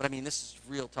won't. But I mean, this is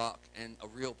real talk and a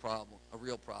real problem.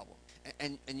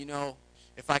 And you know,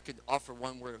 if I could offer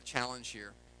one word of challenge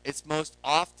here, it's most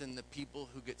often the people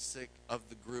who get sick of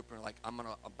the group and are like, I'm going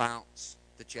to bounce,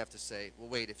 that you have to say, well,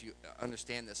 wait, if you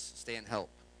understand this, stay and help.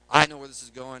 I know where this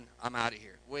is going. I'm out of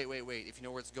here. Wait. If you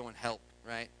know where it's going, help,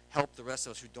 right? Help the rest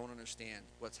of us who don't understand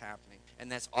what's happening. And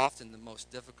that's often the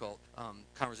most difficult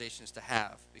conversations to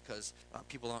have, because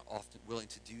people aren't often willing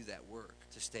to do that work,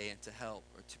 to stay and to help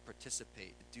or to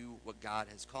participate, to do what God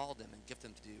has called them and gift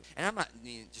them to do. And I'm not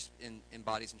meaning just in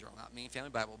bodies in general, not meaning Family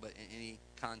Bible, but in any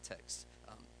context.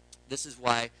 This is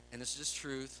why, and this is just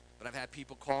truth, but I've had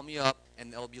people call me up,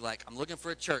 and they'll be like, I'm looking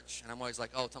for a church. And I'm always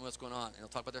like, oh, tell me what's going on. And they'll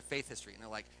talk about their faith history. And they're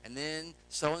like, and then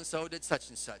so-and-so did such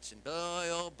and such. And boy,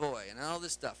 oh, boy, and all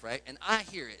this stuff, right? And I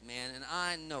hear it, man, and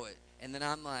I know it. And then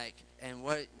I'm like, and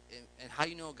how do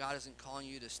you know God isn't calling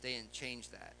you to stay and change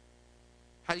that?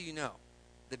 How do you know?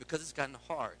 That because it's gotten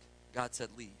hard, God said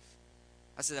leave.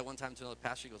 I said that one time to another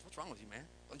pastor. He goes, what's wrong with you, man?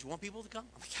 Don't you want people to come?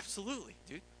 I'm like, absolutely,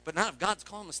 dude. But not if God's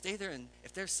calling them to stay there, and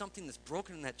if there's something that's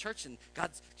broken in that church and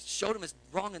God's showed them it's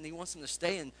wrong and he wants them to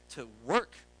stay and to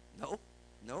work.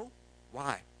 No.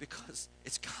 Why? Because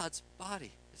it's God's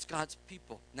body. It's God's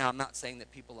people. Now, I'm not saying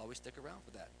that people always stick around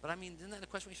for that. But I mean, isn't that a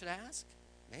question we should ask?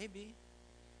 Maybe.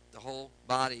 The whole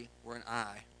body were an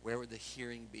eye. Where would the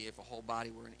hearing be? If a whole body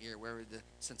were an ear, where would the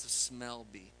sense of smell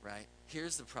be, right?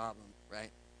 Here's the problem, right?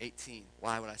 18.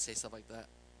 Why would I say stuff like that?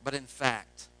 But in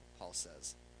fact, Paul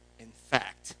says, in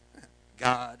fact,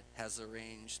 God has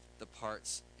arranged the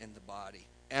parts in the body,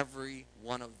 every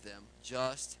one of them,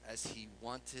 just as he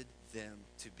wanted them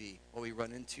to be. What we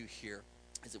run into here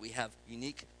is that we have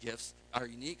unique gifts, our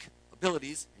unique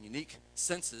abilities and unique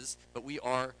senses, but we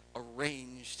are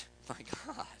arranged by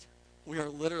God. We are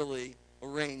literally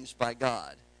arranged by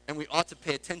God. And we ought to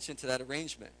pay attention to that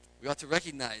arrangement. We ought to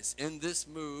recognize in this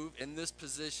move, in this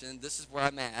position, this is where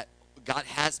I'm at. God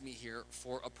has me here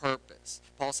for a purpose.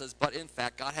 Paul says, but in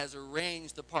fact, God has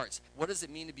arranged the parts. What does it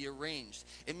mean to be arranged?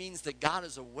 It means that God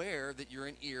is aware that you're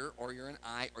an ear, or you're an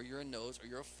eye, or you're a nose, or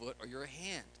you're a foot, or you're a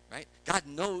hand, right? God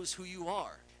knows who you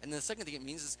are. And then the second thing it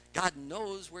means is God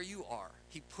knows where you are.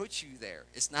 He put you there.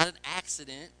 It's not an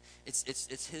accident.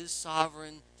 It's his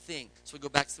sovereign thing. So we go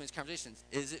back to some of these conversations.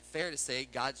 Is it fair to say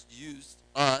God's used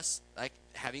us, like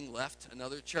having left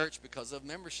another church because of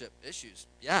membership issues?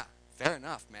 Yeah, fair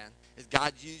enough, man. If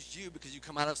God used you because you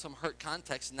come out of some hurt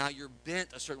context, now you're bent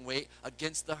a certain way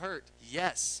against the hurt.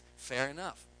 Yes, fair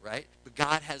enough, right? But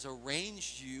God has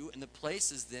arranged you in the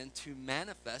places then to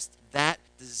manifest that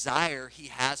desire he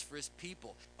has for his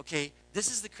people. Okay,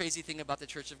 this is the crazy thing about the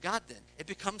church of God then. It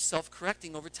becomes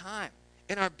self-correcting over time.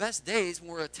 In our best days, when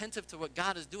we're attentive to what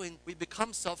God is doing, we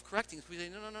become self-correcting. We say,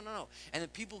 no. And the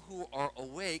people who are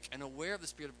awake and aware of the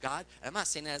Spirit of God, and I'm not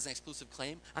saying that as an exclusive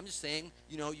claim. I'm just saying,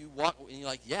 you walk and you're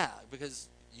like, yeah, because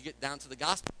you get down to the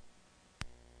gospel.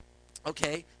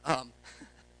 Okay. I'm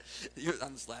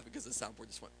just laughing because the soundboard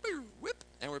just went, whip,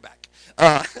 and we're back.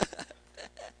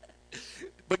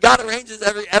 But God arranges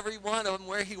every one of them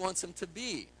where he wants them to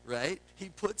be, right? He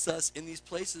puts us in these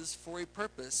places for a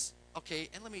purpose. Okay,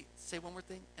 and let me say one more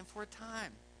thing, and for a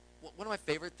time. one of my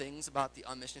favorite things about the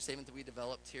mission statement that we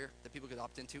developed here that people could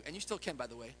opt into, and you still can, by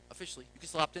the way, officially, you can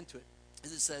still opt into it,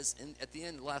 is it says, at the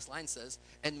end, the last line says,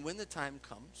 and when the time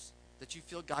comes that you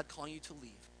feel God calling you to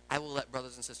leave, I will let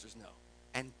brothers and sisters know.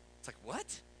 And it's like,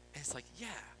 what? And it's like, yeah,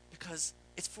 because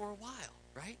it's for a while,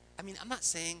 right? I mean,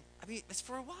 it's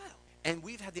for a while. And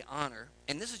we've had the honor,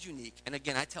 and this is unique, and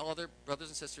again, I tell other brothers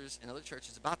and sisters in other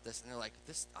churches about this, and they're like,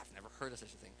 I've never heard of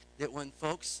such a thing, that when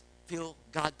folks feel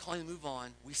God calling to move on,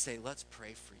 we say, let's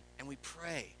pray for you. And we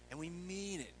pray, and we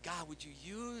mean it. God, would you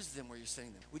use them where you're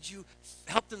sending them? Would you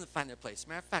help them to find their place?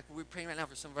 Matter of fact, we're praying right now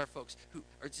for some of our folks who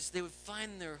are they would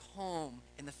find their home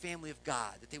in the family of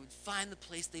God, that they would find the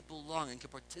place they belong and can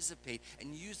participate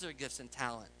and use their gifts and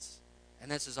talents.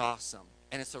 And this is awesome.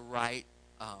 And it's a right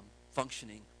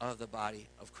functioning of the body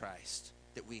of Christ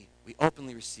that we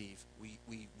openly receive. We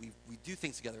do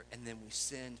things together, and then we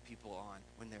send people on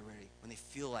when they're ready, when they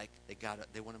feel like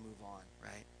they want to move on,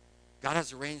 right? God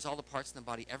has arranged all the parts in the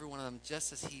body, every one of them,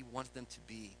 just as he wants them to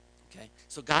be, okay?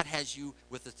 So God has you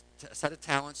with a set of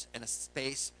talents and a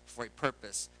space for a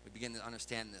purpose. We begin to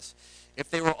understand this.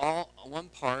 If they were all one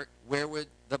part, where would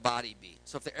the body be?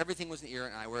 So if everything was an ear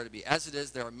and eye, where would it be? As it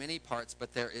is, there are many parts,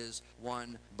 but there is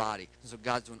one body. So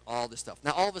God's doing all this stuff.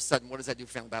 Now, all of a sudden, what does that do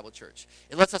for Family Bible Church?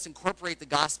 It lets us incorporate the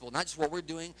gospel, not just what we're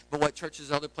doing, but what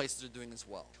churches other places are doing as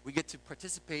well. We get to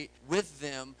participate with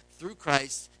them through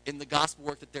Christ in the gospel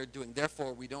work that they're doing.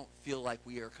 Therefore, we don't feel like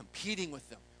we are competing with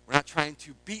them. We're not trying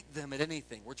to beat them at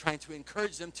anything. We're trying to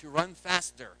encourage them to run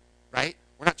faster, right?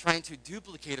 We're not trying to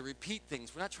duplicate or repeat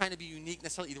things. We're not trying to be unique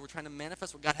necessarily either. We're trying to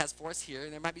manifest what God has for us here,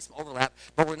 and there might be some overlap,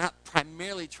 but we're not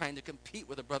primarily trying to compete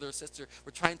with a brother or sister.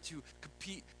 We're trying to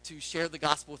compete to share the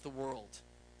gospel with the world.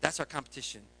 That's our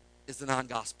competition, is the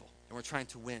non-gospel, and we're trying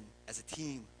to win. As a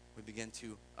team, we begin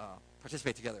to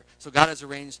participate together. So God has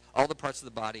arranged all the parts of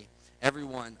the body, every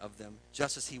one of them,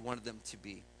 just as he wanted them to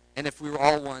be. And if we were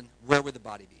all one, where would the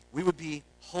body be? We would be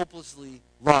hopelessly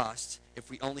lost if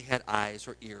we only had eyes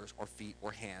or ears or feet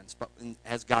or hands. But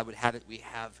as God would have it, we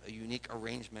have a unique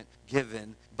arrangement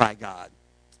given by God.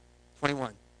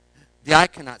 21. The eye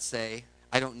cannot say,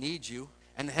 I don't need you,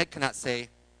 and the head cannot say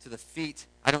to the feet,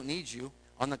 I don't need you.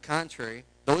 On the contrary,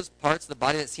 those parts of the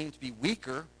body that seem to be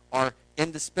weaker are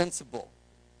indispensable.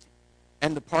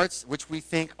 And the parts which we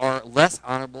think are less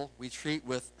honorable, we treat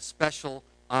with special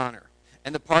honor.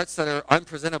 And the parts that are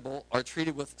unpresentable are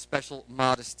treated with special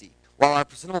modesty, while our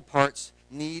presentable parts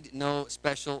need no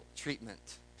special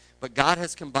treatment. But God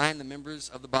has combined the members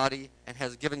of the body and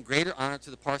has given greater honor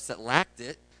to the parts that lacked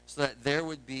it, so that there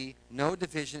would be no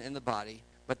division in the body,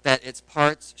 but that its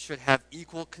parts should have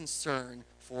equal concern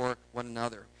for one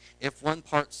another. If one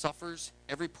part suffers,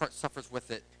 every part suffers with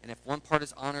it. And if one part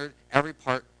is honored, every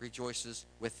part rejoices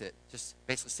with it. Just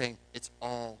basically saying it's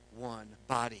all one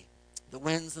body. The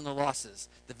wins and the losses,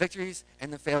 the victories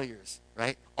and the failures,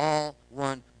 right? All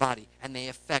one body, and they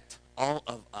affect all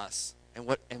of us. And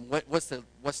what's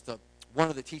the one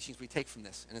of the teachings we take from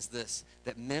this? And it's this: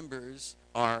 that members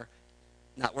are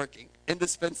not working,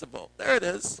 indispensable. There it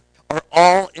is. Are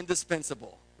all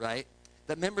indispensable, right?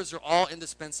 That members are all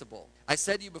indispensable. I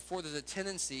said to you before, there's a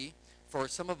tendency for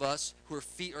some of us who are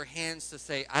feet or hands to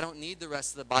say, I don't need the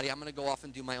rest of the body. I'm going to go off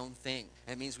and do my own thing.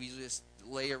 And it means we just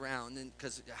lay around,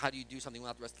 because how do you do something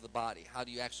without the rest of the body? How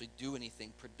do you actually do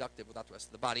anything productive without the rest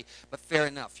of the body? But fair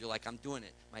enough. You're like, I'm doing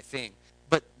it, my thing.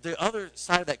 But the other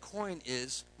side of that coin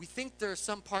is we think there are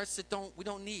some parts that we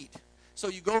don't need. So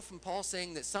you go from Paul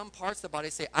saying that some parts of the body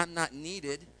say, I'm not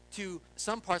needed, to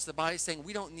some parts of the body saying,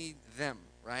 we don't need them,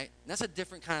 right? And that's a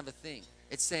different kind of a thing.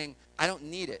 It's saying, I don't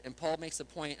need it. And Paul makes a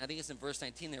point, I think it's in verse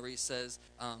 19 there, where he says,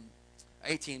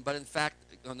 18, but in fact,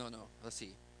 let's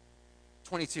see.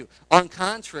 22. On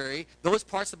contrary, those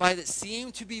parts of the body that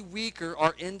seem to be weaker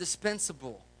are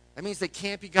indispensable. That means they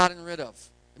can't be gotten rid of.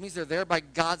 It means they're there by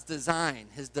God's design,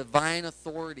 his divine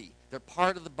authority. They're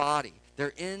part of the body.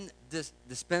 They're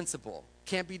indispensable.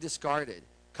 Can't be discarded.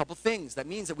 A couple things. That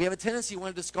means that we have a tendency to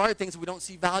want to discard things that we don't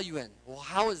see value in. Well,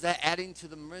 how is that adding to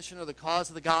the mission or the cause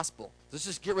of the gospel? Let's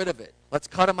just get rid of it. Let's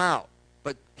cut them out.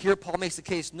 But here Paul makes the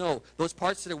case, no, those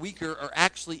parts that are weaker are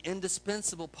actually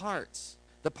indispensable parts.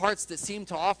 The parts that seem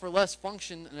to offer less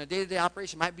function in a day-to-day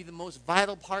operation might be the most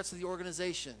vital parts of the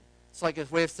organization. It's like a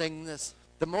way of saying this: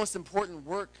 the most important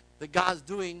work that God's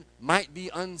doing might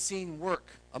be unseen work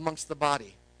amongst the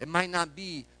body. It might not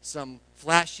be some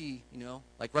flashy,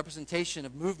 like representation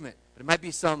of movement, but it might be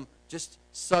some just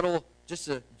subtle, just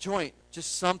a joint,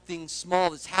 just something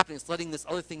small that's happening. It's letting this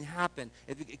other thing happen.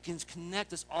 It can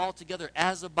connect us all together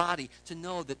as a body to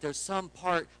know that there's some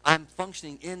part I'm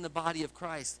functioning in the body of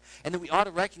Christ. And that we ought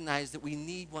to recognize that we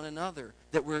need one another,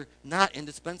 that we're not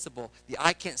indispensable. The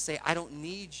eye can't say, I don't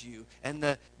need you. And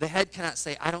the head cannot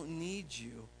say, I don't need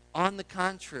you. On the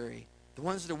contrary, the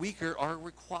ones that are weaker are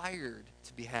required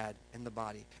to be had in the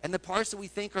body. And the parts that we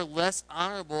think are less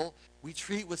honorable, we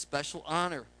treat with special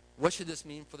honor. What should this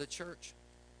mean for the church?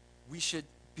 We should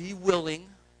be willing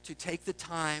to take the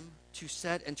time to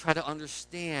set and try to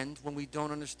understand when we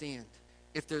don't understand.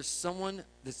 If there's someone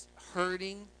that's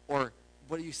hurting or,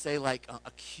 what do you say, like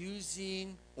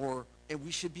accusing, and we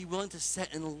should be willing to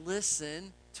sit and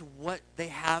listen to what they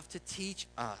have to teach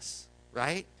us,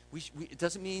 right? It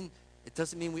doesn't mean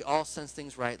we all sense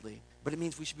things rightly, but it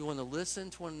means we should be willing to listen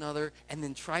to one another and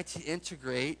then try to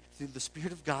integrate through the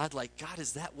Spirit of God, like, God,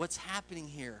 is that what's happening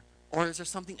here? Or is there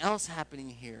something else happening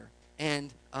here?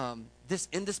 And this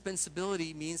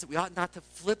indispensability means that we ought not to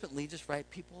flippantly just write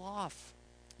people off,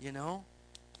 you know?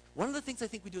 One of the things I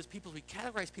think we do as people is we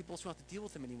categorize people so we don't have to deal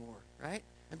with them anymore, right?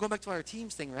 And going back to our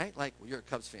teams thing, right? Like, well, you're a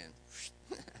Cubs fan.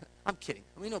 I'm kidding.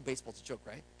 I mean, we know baseball's a joke,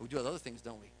 right? But we do other things,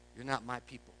 don't we? You're not my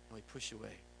people. And we push you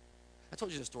away. I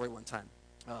told you the story one time.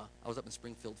 I was up in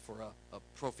Springfield for a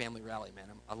pro-family rally, man.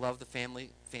 I love the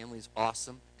family. Family is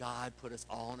awesome. God put us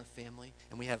all in a family.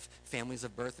 And we have families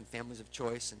of birth and families of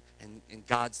choice. And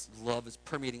God's love is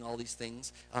permeating all these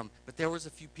things. But there was a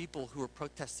few people who were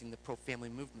protesting the pro-family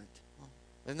movement.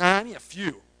 And I mean a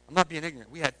few. I'm not being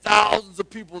ignorant. We had thousands of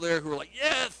people there who were like,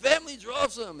 yeah, families are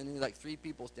awesome. And then like 3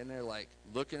 people standing there like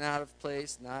looking out of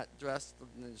place, not dressed,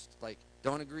 and just like,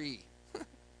 don't agree. And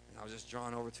I was just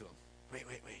drawn over to them. Wait.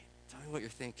 Tell me what you're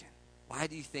thinking. Why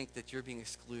do you think that you're being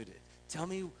excluded? Tell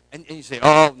me, and you say,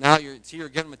 oh, now you're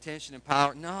giving them attention and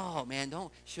power. No, man,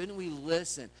 shouldn't we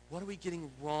listen? What are we getting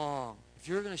wrong? If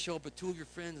you're going to show up with 2 of your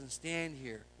friends and stand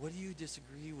here, what do you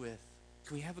disagree with?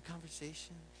 Can we have a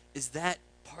conversation? Is that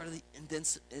part of the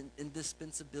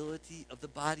indispensability of the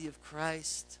body of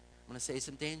Christ? I'm going to say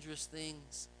some dangerous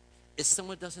things. If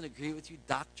someone doesn't agree with you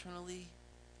doctrinally,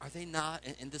 are they not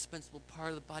an indispensable part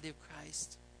of the body of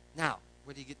Christ? Now,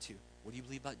 where do you get to? What do you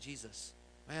believe about Jesus?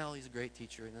 Well, he's a great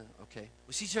teacher. Okay.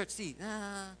 Well, see, Church C,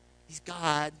 he's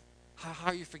God. How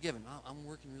are you forgiven? I'm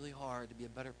working really hard to be a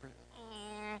better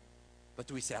person. But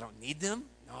do we say, I don't need them?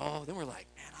 No. Then we're like,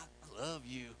 man, I love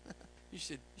you. You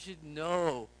should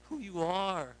know who you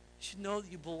are. You should know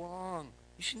that you belong.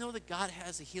 You should know that God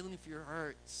has a healing for your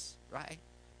hurts, right?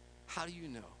 How do you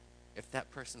know if that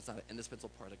person's not an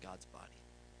indispensable part of God's body?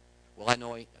 Well, I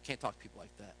know I can't talk to people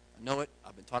like that. I know it.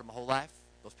 I've been taught it my whole life.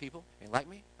 Those people ain't like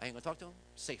me. I ain't going to talk to them.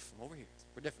 Safe. I'm over here.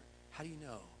 We're different. How do you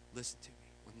know? Listen to me.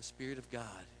 When the Spirit of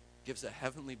God gives a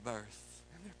heavenly birth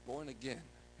and they're born again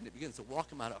and it begins to walk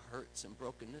them out of hurts and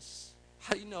brokenness,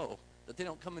 how do you know that they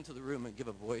don't come into the room and give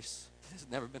a voice that has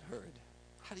never been heard?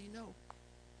 How do you know?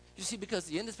 You see, because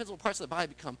the indispensable parts of the body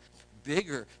become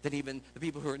bigger than even the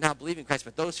people who are now believing in Christ,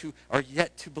 but those who are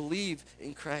yet to believe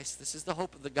in Christ. This is the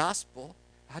hope of the gospel.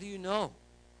 How do you know?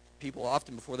 People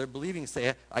often, before they're believing,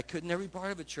 say, I could never be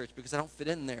part of a church because I don't fit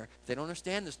in there. They don't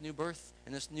understand this new birth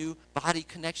and this new body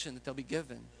connection that they'll be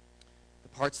given. The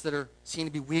parts that are seen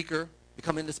to be weaker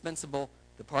become indispensable.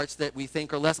 The parts that we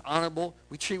think are less honorable,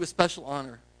 we treat with special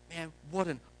honor. Man, what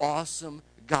an awesome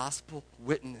gospel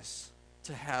witness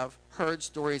to have heard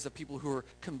stories of people who were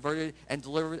converted and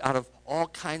delivered out of all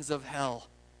kinds of hell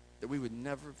that we would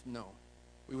never have known.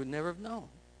 We would never have known.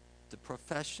 The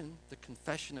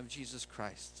confession of Jesus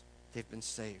Christ. They've been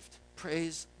saved.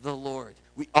 Praise the Lord.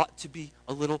 We ought to be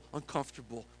a little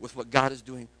uncomfortable with what God is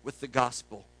doing with the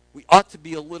gospel. We ought to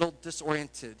be a little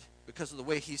disoriented because of the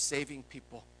way he's saving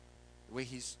people, the way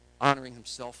he's honoring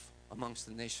himself amongst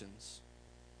the nations.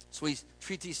 So we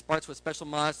treat these parts with special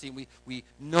modesty, and we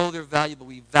know they're valuable.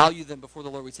 We value them before the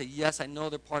Lord. We say, yes, I know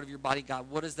they're part of your body, God.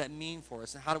 What does that mean for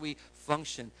us? And how do we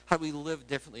function? How do we live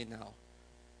differently now?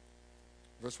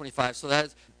 Verse 25, so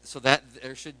that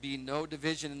there should be no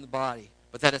division in the body,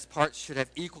 but that its parts should have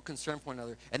equal concern for one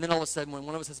another. And then all of a sudden, when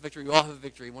one of us has victory, we all have a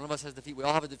victory. One of us has defeat, we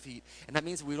all have a defeat. And that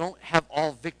means that we don't have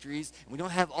all victories, and we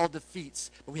don't have all defeats,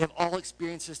 but we have all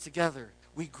experiences together.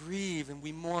 We grieve and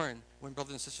we mourn when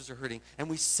brothers and sisters are hurting, and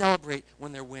we celebrate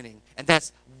when they're winning. And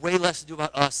that's way less to do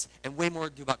about us and way more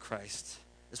to do about Christ.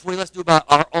 It's way less to do about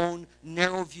our own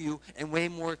narrow view and way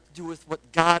more to do with what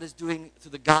God is doing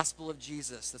through the gospel of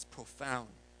Jesus. That's profound.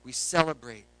 We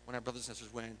celebrate when our brothers and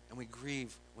sisters win, and we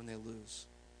grieve when they lose.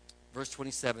 Verse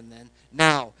 27 then,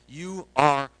 now you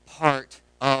are part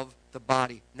of the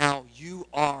body. Now you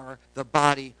are the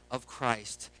body of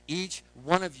Christ. Each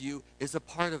one of you is a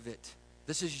part of it.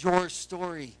 This is your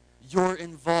story. You're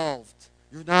involved.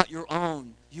 You're not your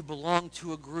own. You belong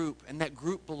to a group, and that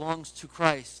group belongs to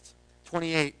Christ.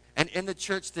 28. And in the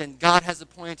church then, God has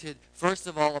appointed, first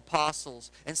of all,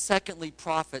 apostles, and secondly,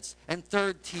 prophets, and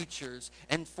third, teachers,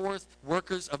 and fourth,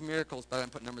 workers of miracles. But I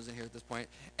didn't put numbers in here at this point.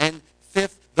 And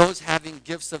fifth, those having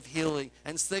gifts of healing.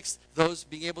 And sixth, those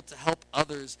being able to help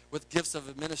others with gifts of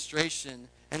administration.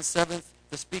 And seventh,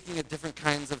 the speaking of different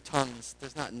kinds of tongues.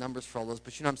 There's not numbers for all those,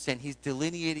 but you know what I'm saying? He's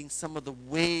delineating some of the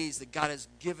ways that God has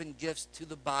given gifts to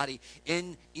the body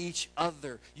in each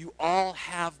other. You all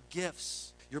have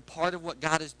gifts. You're part of what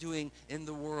God is doing in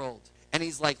the world. And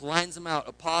he's like lines them out,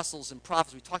 apostles and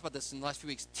prophets. We talked about this in the last few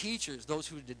weeks. Teachers, those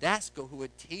who didasco, who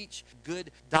would teach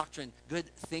good doctrine, good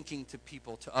thinking to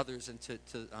people, to others, and to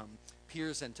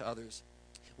peers and to others.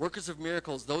 Workers of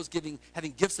miracles, those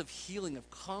having gifts of healing, of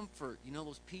comfort. You know,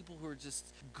 those people who are just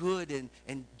good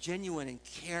and genuine and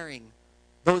caring.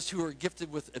 Those who are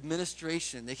gifted with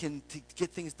administration, they can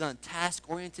get things done.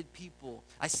 Task-oriented people.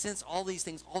 I sense all these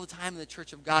things all the time in the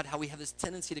church of God, how we have this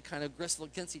tendency to kind of wrestle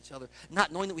against each other,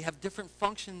 not knowing that we have different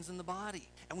functions in the body.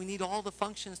 And we need all the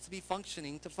functions to be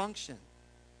functioning to function.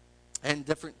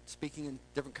 And speaking in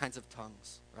different kinds of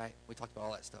tongues, right? We talked about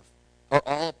all that stuff. Are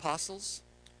all apostles?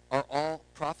 Are all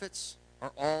prophets?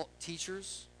 Are all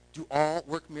teachers? Do all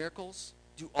work miracles?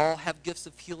 Do all have gifts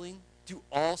of healing? Do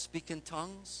all speak in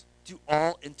tongues? Do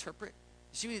all interpret?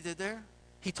 You see what he did there?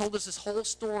 He told us this whole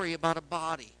story about a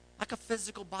body, like a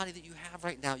physical body that you have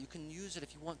right now. You can use it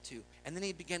if you want to. And then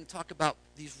he began to talk about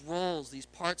these roles, these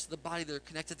parts of the body that are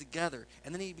connected together.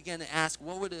 And then he began to ask,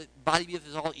 what would a body be if it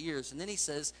was all ears? And then he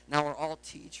says, now are all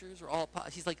teachers or all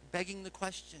he's like begging the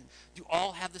question. Do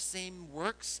all have the same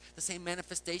works, the same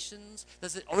manifestations?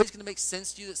 Is it always going to make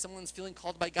sense to you that someone's feeling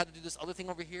called by God to do this other thing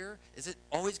over here? Is it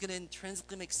always going to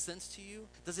intrinsically make sense to you?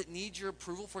 Does it need your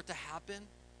approval for it to happen?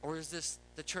 Or is this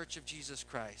the church of Jesus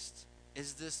Christ?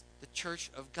 Is this the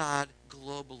church of God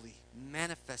globally,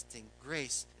 manifesting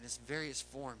grace in its various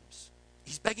forms?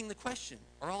 He's begging the question,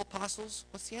 are all apostles?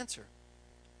 What's the answer?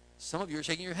 Some of you are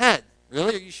shaking your head.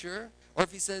 Really? Are you sure? Or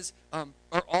if he says, are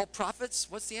all prophets?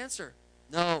 What's the answer?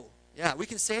 No. Yeah, we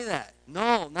can say that.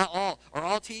 No, not all. Are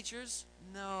all teachers?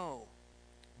 No.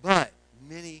 But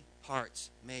many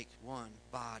parts make one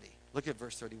body. Look at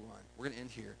verse 31. We're going to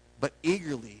end here. But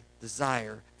eagerly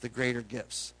desire the greater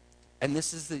gifts. And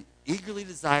this is the eagerly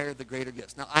desire the greater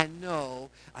gifts. Now, I know,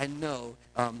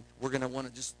 we're going to want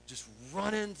to just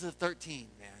run into 13,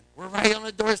 man. We're right on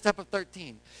the doorstep of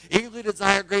 13. Eagerly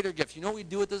desire greater gifts. You know what we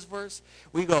do with this verse?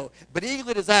 We go, but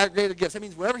eagerly desire greater gifts. That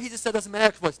means whatever he just said doesn't matter,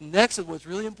 because what's next is what's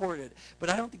really important. But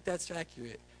I don't think that's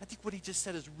accurate. I think what he just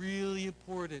said is really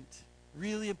important.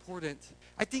 Really important.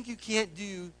 I think you can't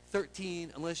do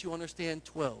 13 unless you understand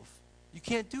 12. You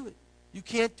can't do it. You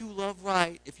can't do love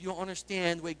right if you don't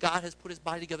understand the way God has put his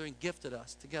body together and gifted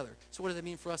us together. So what does that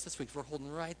mean for us this week? We're holding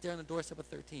right there on the doorstep of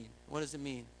 13. What does it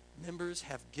mean? Members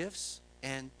have gifts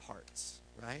and parts,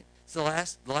 right? So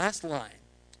the last line,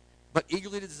 but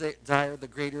eagerly desire the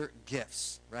greater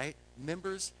gifts, right?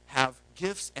 Members have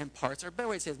gifts and parts. Or a better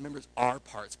way to say is members are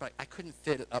parts, but I couldn't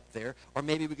fit it up there. Or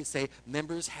maybe we could say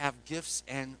members have gifts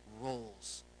and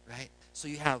roles, right? So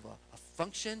you have a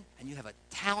function and you have a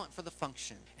talent for the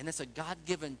function. And it's a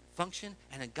God-given function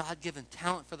and a God-given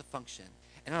talent for the function.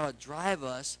 And it ought to drive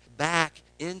us back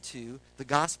into the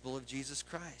gospel of Jesus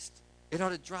Christ. It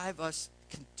ought to drive us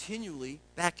continually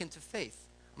back into faith.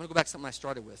 I'm going to go back to something I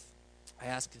started with. I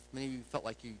asked if many of you felt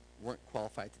like you weren't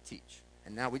qualified to teach.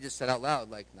 And now we just said out loud,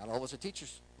 like, not all of us are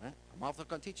teachers. Right? I'm off the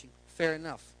hook on teaching. Fair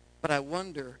enough. But I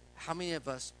wonder how many of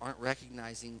us aren't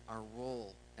recognizing our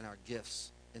role and our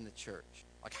gifts in the church.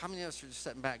 Like, how many of us are just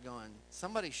sitting back going,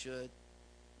 somebody should,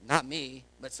 not me,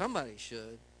 but somebody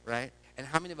should, right? And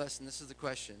how many of us, and this is the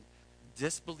question,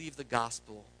 disbelieve the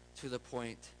gospel to the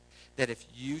point that if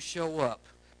you show up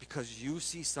because you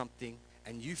see something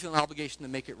and you feel an obligation to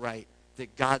make it right,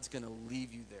 that God's going to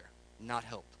leave you there, not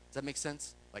help. Does that make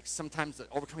sense? Like, sometimes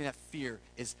overcoming that fear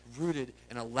is rooted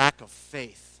in a lack of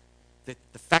faith. That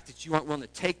the fact that you aren't willing to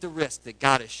take the risk that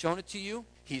God has shown it to you,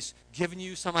 he's given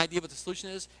you some idea what the solution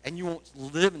is, and you won't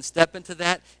live and step into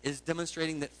that, is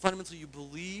demonstrating that fundamentally you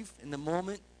believe in the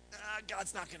moment,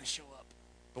 God's not going to show up.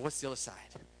 But what's the other side?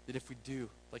 That if we do,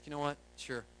 like, you know what?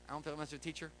 Sure, I don't feel like I'm a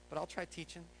teacher, but I'll try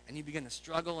teaching. And you begin to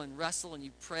struggle and wrestle, and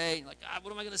you pray, and you're like,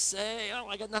 what am I going to say?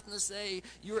 I got nothing to say.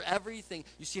 You're everything.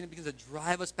 You see, and it begins to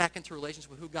drive us back into a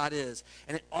relationship with who God is.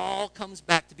 And it all comes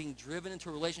back to being driven into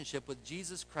a relationship with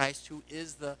Jesus Christ, who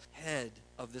is the head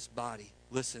of this body.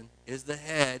 Listen, is the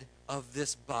head of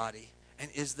this body. and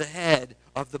is the head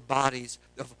of the bodies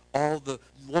of all the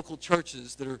local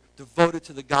churches that are devoted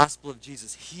to the gospel of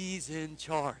Jesus. He's in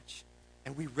charge,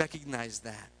 and we recognize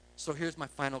that. So here's my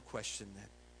final question then.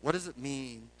 What does it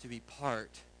mean to be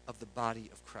part of the body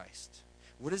of Christ?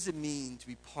 What does it mean to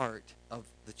be part of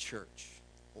the church?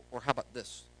 Or how about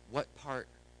this? What part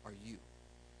are you?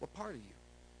 What part are you?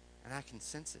 And I can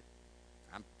sense it.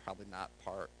 I'm probably not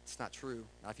part. It's not true.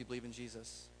 Not if you believe in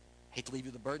Jesus. Hate to leave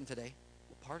you the burden today.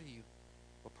 What part are you?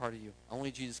 What part are you?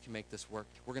 Only Jesus can make this work.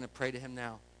 We're going to pray to him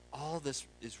now. All this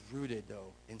is rooted,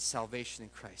 though, in salvation in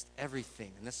Christ.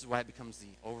 Everything. And this is why it becomes the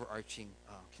overarching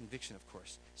conviction, of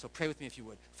course. So pray with me if you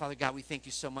would. Father God, we thank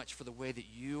you so much for the way that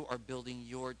you are building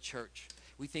your church.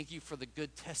 We thank you for the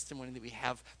good testimony that we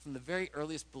have from the very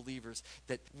earliest believers,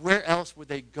 that where else would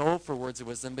they go for words of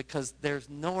wisdom, because there's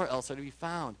nowhere else to be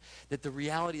found. That the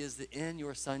reality is that in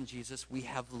your Son, Jesus, we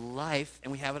have life,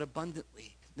 and we have it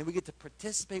abundantly. Then we get to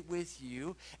participate with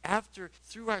you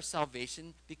through our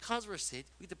salvation. Because we're saved,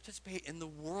 we get to participate in the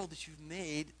world that you've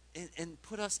made and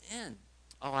put us in.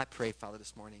 Oh, I pray, Father,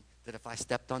 this morning that if I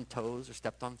stepped on toes or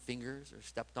stepped on fingers or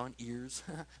stepped on ears,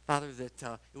 Father,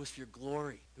 that it was for your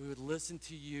glory, that we would listen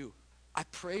to you. I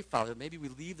pray, Father, maybe we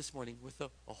leave this morning with a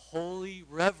holy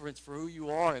reverence for who you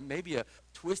are, and maybe a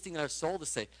twisting in our soul to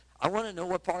say, I want to know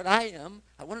what part I am.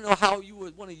 I want to know how you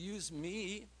would want to use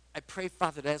me. I pray,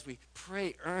 Father, that as we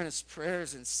pray earnest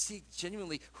prayers and seek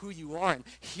genuinely who you are and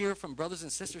hear from brothers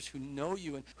and sisters who know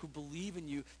you and who believe in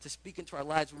you to speak into our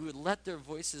lives, we would let their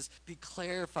voices be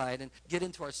clarified and get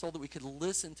into our soul, that we could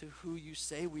listen to who you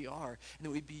say we are, and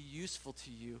that we'd be useful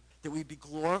to you, that we'd be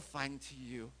glorifying to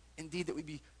you. Indeed, that we'd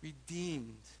be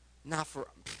redeemed, not for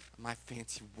my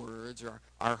fancy words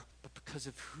but because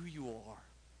of who you are.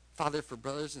 Father, for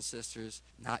brothers and sisters,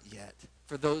 not yet.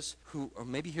 For those who are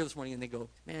maybe here this morning and they go,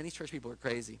 man, these church people are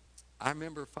crazy. I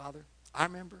remember, Father. I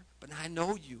remember. But now I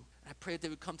know you. I pray that they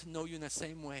would come to know you in that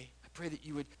same way. I pray that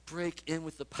you would break in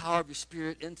with the power of your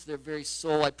Spirit into their very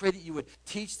soul. I pray that you would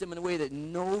teach them in a way that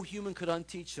no human could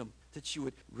unteach them. That you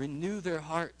would renew their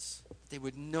hearts. That they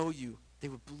would know you. They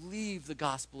would believe the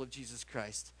gospel of Jesus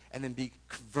Christ and then be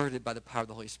converted by the power of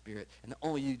the Holy Spirit. And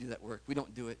only you do that work. We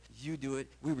don't do it. You do it.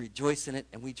 We rejoice in it,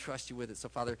 and we trust you with it. So,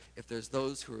 Father, if there's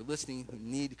those who are listening who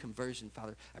need conversion,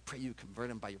 Father, I pray you convert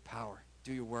them by your power.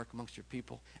 Do your work amongst your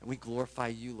people, and we glorify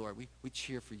you, Lord. We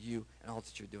cheer for you and all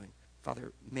that you're doing.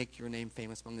 Father, make your name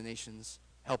famous among the nations.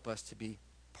 Help us to be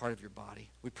part of your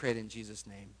body. We pray it in Jesus'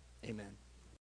 name. Amen.